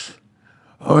notes.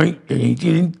 All right. Oh, you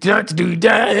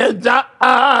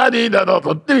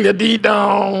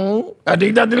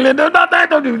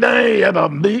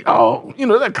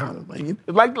know, that kind of thing.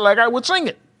 Like I would sing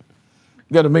it.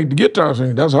 You got to make the guitar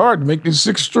sing. That's hard to make these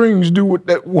 6 strings do what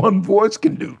that one voice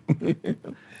can do.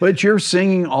 But you're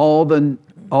singing all the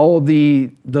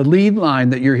lead line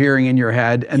that you're hearing in your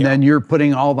head, and then you're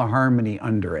putting all the harmony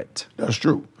under it. That's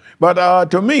true.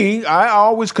 But to me, I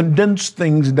always condense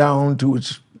things down to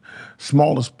its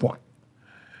smallest point.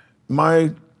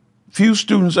 My few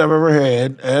students I've ever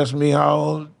had asked me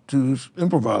how to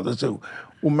improvise. I said,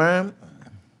 well, man,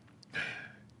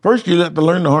 first you have to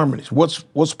learn the harmonies,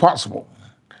 what's possible.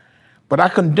 But I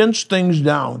condense things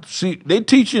down. See, they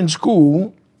teach in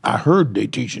school, I heard they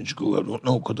teach in school, I don't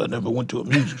know because I never went to a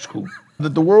music school,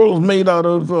 that the world is made out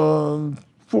of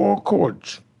 4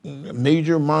 chords,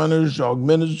 major, minors,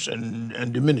 augmenteds,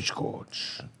 and diminished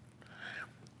chords.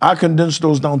 I condense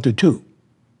those down to 2.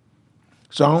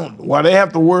 So while they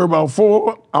have to worry about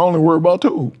 4, I only worry about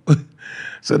 2.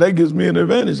 So that gives me an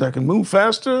advantage. I can move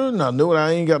faster, and I know I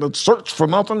ain't got to search for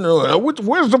nothing.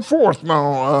 Where's the 4th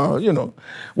now? You know,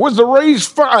 where's the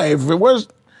raised 5?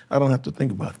 I don't have to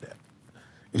think about that.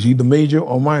 It's either major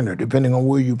or minor, depending on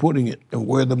where you're putting it and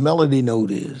where the melody note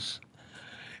is.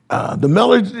 The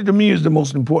melody, to me, is the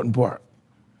most important part.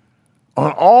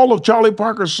 On all of Charlie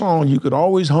Parker's songs, you could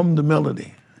always hum the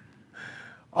melody.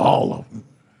 All of them.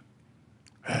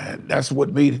 And that's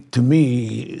what made it, to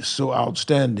me, so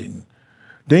outstanding.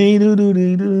 But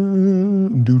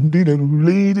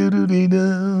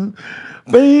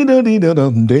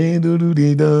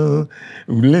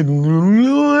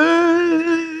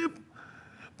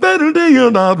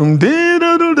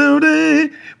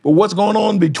what's going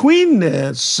on between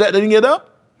there, setting it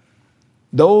up,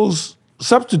 those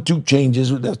substitute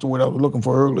changes, that's the word I was looking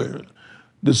for earlier.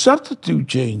 The substitute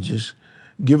changes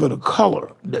give it a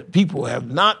color that people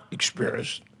have not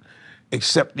experienced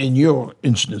except in your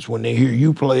instance. When they hear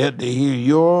you play it, they hear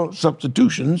your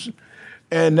substitutions,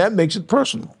 and that makes it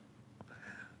personal.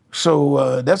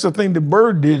 So that's the thing that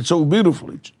Bird did so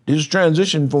beautifully. His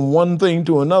transition from one thing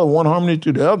to another, one harmony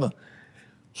to the other,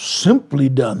 simply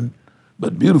done,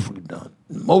 but beautifully done.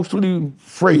 Mostly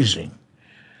phrasing.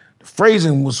 The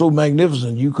phrasing was so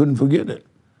magnificent, you couldn't forget it.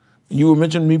 You were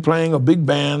mentioning me playing a big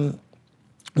band.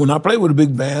 When I play with a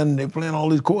big band, they're playing all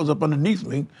these chords up underneath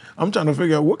me. I'm trying to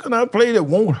figure out what can I play that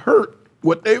won't hurt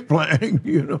what they're playing,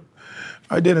 you know.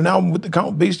 I did an album with the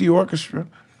Count Basie Orchestra,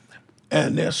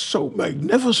 and they're so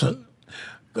magnificent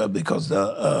because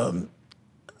the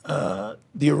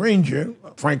arranger,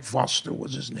 Frank Foster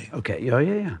was his name. Okay,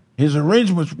 yeah. His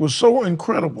arrangements were so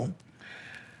incredible.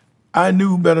 I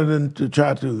knew better than to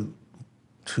try to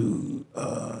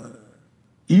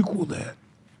equal that.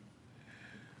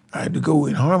 I had to go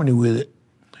in harmony with it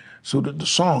so that the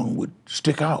song would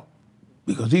stick out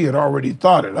because he had already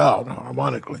thought it out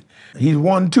harmonically. He's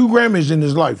won 2 Grammys in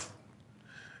his life,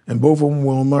 and both of them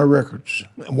were on my records.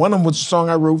 And one of them was a song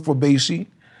I wrote for Basie,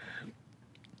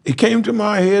 it came to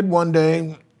my head one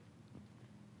day,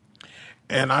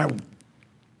 and I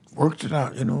worked it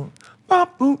out, you know.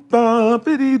 That was,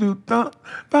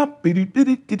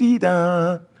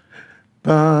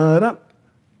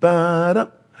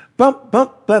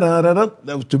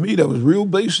 to me, that was real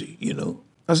bassy, you know.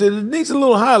 I said, it needs a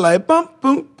little highlight.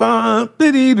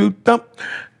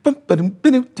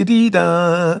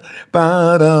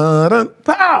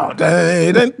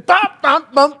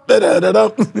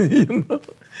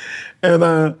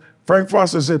 And Frank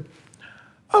Foster said,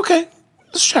 okay,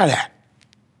 let's try that.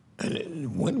 And it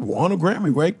won a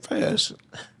Grammy right fast.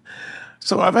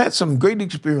 So I've had some great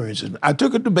experiences. I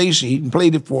took it to Basie and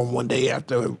played it for him one day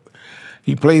after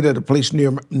he played at a place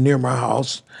near my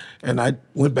house, and I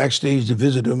went backstage to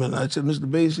visit him, and I said, Mr.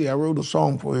 Basie, I wrote a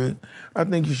song for you. I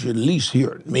think you should at least hear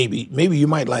it. Maybe you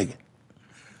might like it.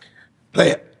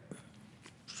 Play it.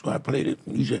 So I played it,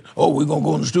 and he said, oh, we're going to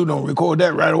go in the studio and record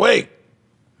that right away.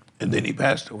 And then he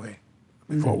passed away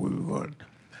before we recorded.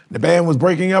 The band was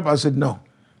breaking up. I said, no.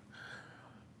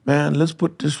 Man, let's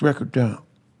put this record down.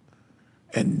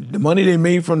 And the money they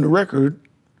made from the record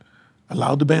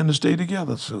allowed the band to stay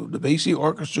together. So the Basie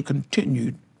Orchestra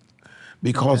continued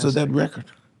because of that record,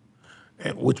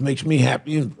 which makes me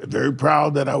happy and very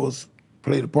proud that I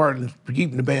played a part in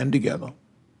keeping the band together.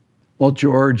 Well,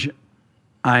 George,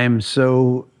 I am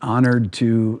so honored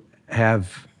to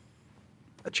have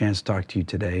a chance to talk to you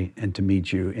today and to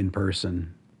meet you in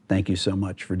person. Thank you so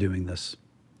much for doing this.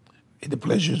 The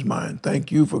pleasure is mine.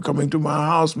 Thank you for coming to my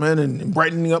house, man, and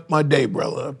brightening up my day,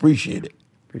 brother. I appreciate it.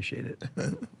 Appreciate it.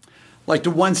 I'd like to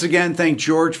once again thank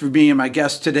George for being my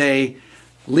guest today.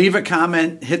 Leave a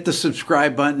comment, hit the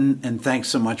subscribe button, and thanks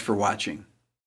so much for watching.